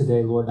us here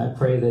today, Lord, and I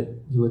pray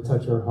that you would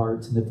touch our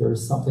hearts, and if there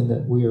is something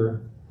that we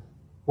are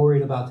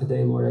worried about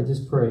today, Lord, I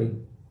just pray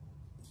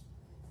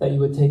that you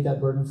would take that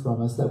burden from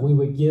us, that we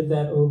would give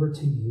that over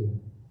to you,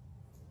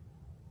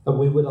 that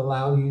we would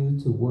allow you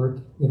to work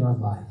in our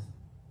life.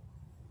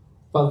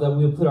 Father, that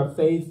we would put our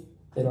faith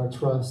and our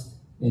trust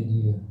in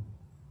you,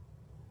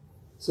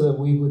 so that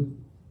we would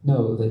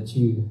know that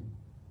you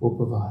will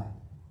provide.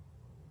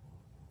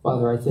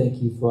 Father, I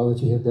thank you for all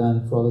that you have done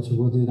and for all that you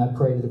will do. And I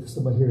pray that if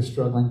somebody here is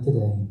struggling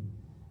today,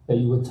 that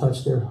you would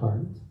touch their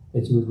heart,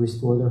 that you would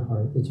restore their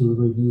heart, that you would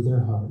renew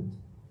their heart.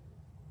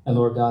 And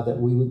Lord God, that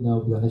we would know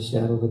beyond a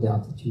shadow of a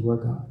doubt that you are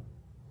God.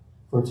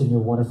 For it's in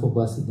your wonderful,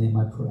 blessed name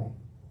I pray.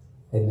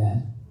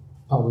 Amen.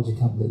 Paul, would you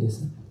come lead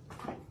us in?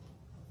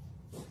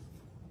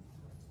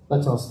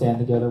 Let's all stand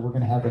together. We're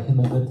going to have a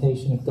hymn of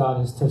invitation. If God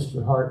has touched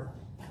your heart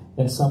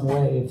in some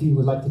way, if you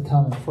would like to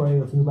come and pray,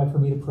 or if you would like for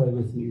me to pray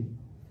with you,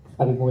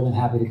 I'd be more than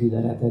happy to do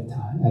that at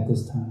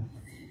this time.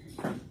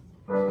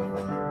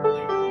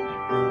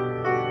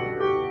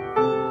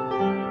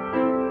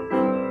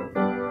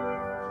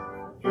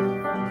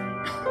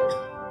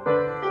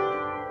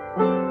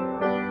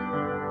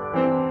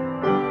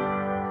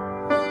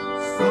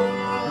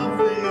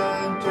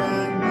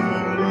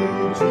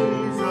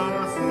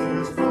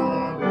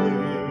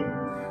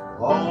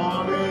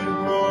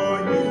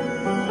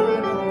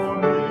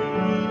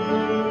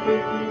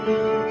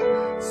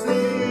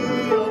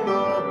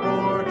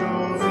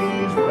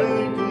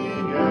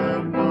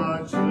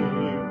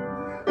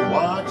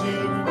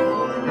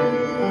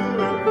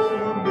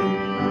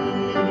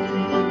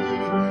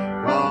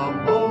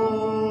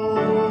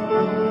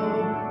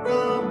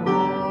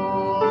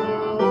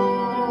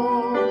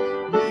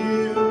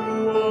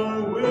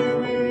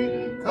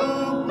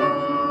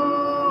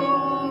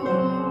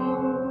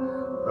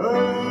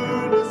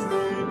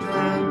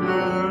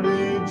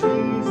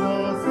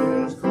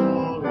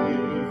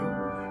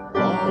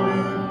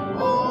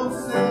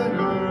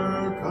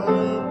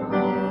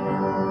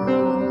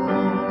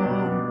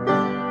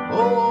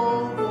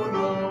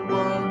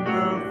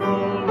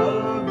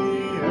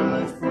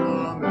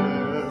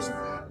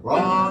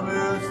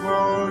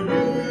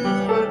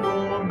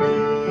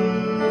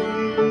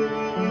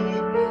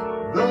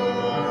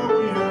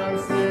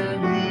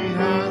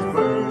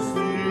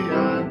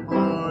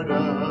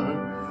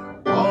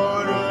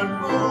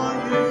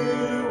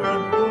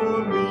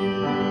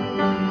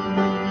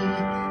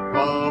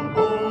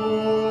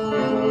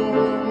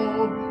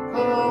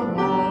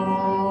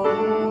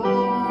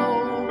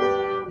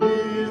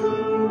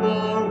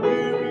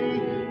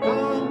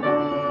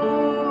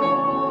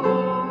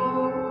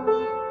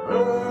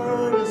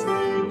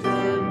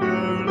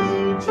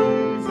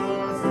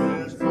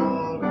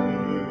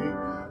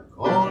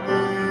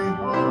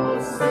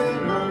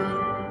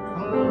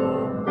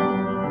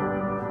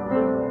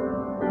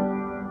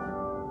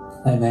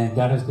 Amen.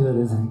 God is good,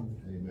 isn't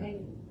He?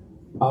 Amen.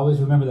 Always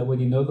remember that when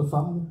you know the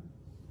Father,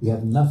 you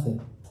have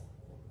nothing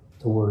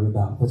to worry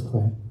about. Let's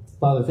pray.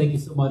 Father, thank you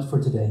so much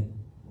for today.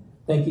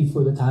 Thank you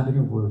for the time in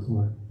your word,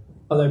 Lord.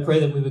 Father, I pray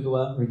that we would go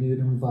out renewed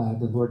and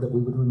revived, and Lord, that we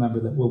would remember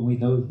that when we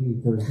know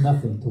you, there is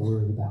nothing to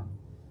worry about.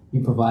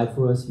 You provide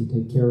for us, you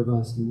take care of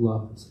us, you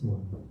love us,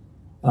 Lord.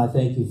 And I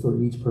thank you for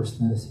each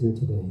person that is here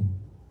today.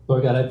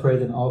 Lord God, I pray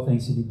that in all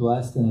things you be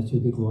blessed and that you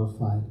be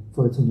glorified.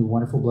 For it's in your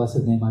wonderful,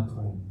 blessed name I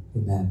pray.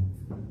 Amen.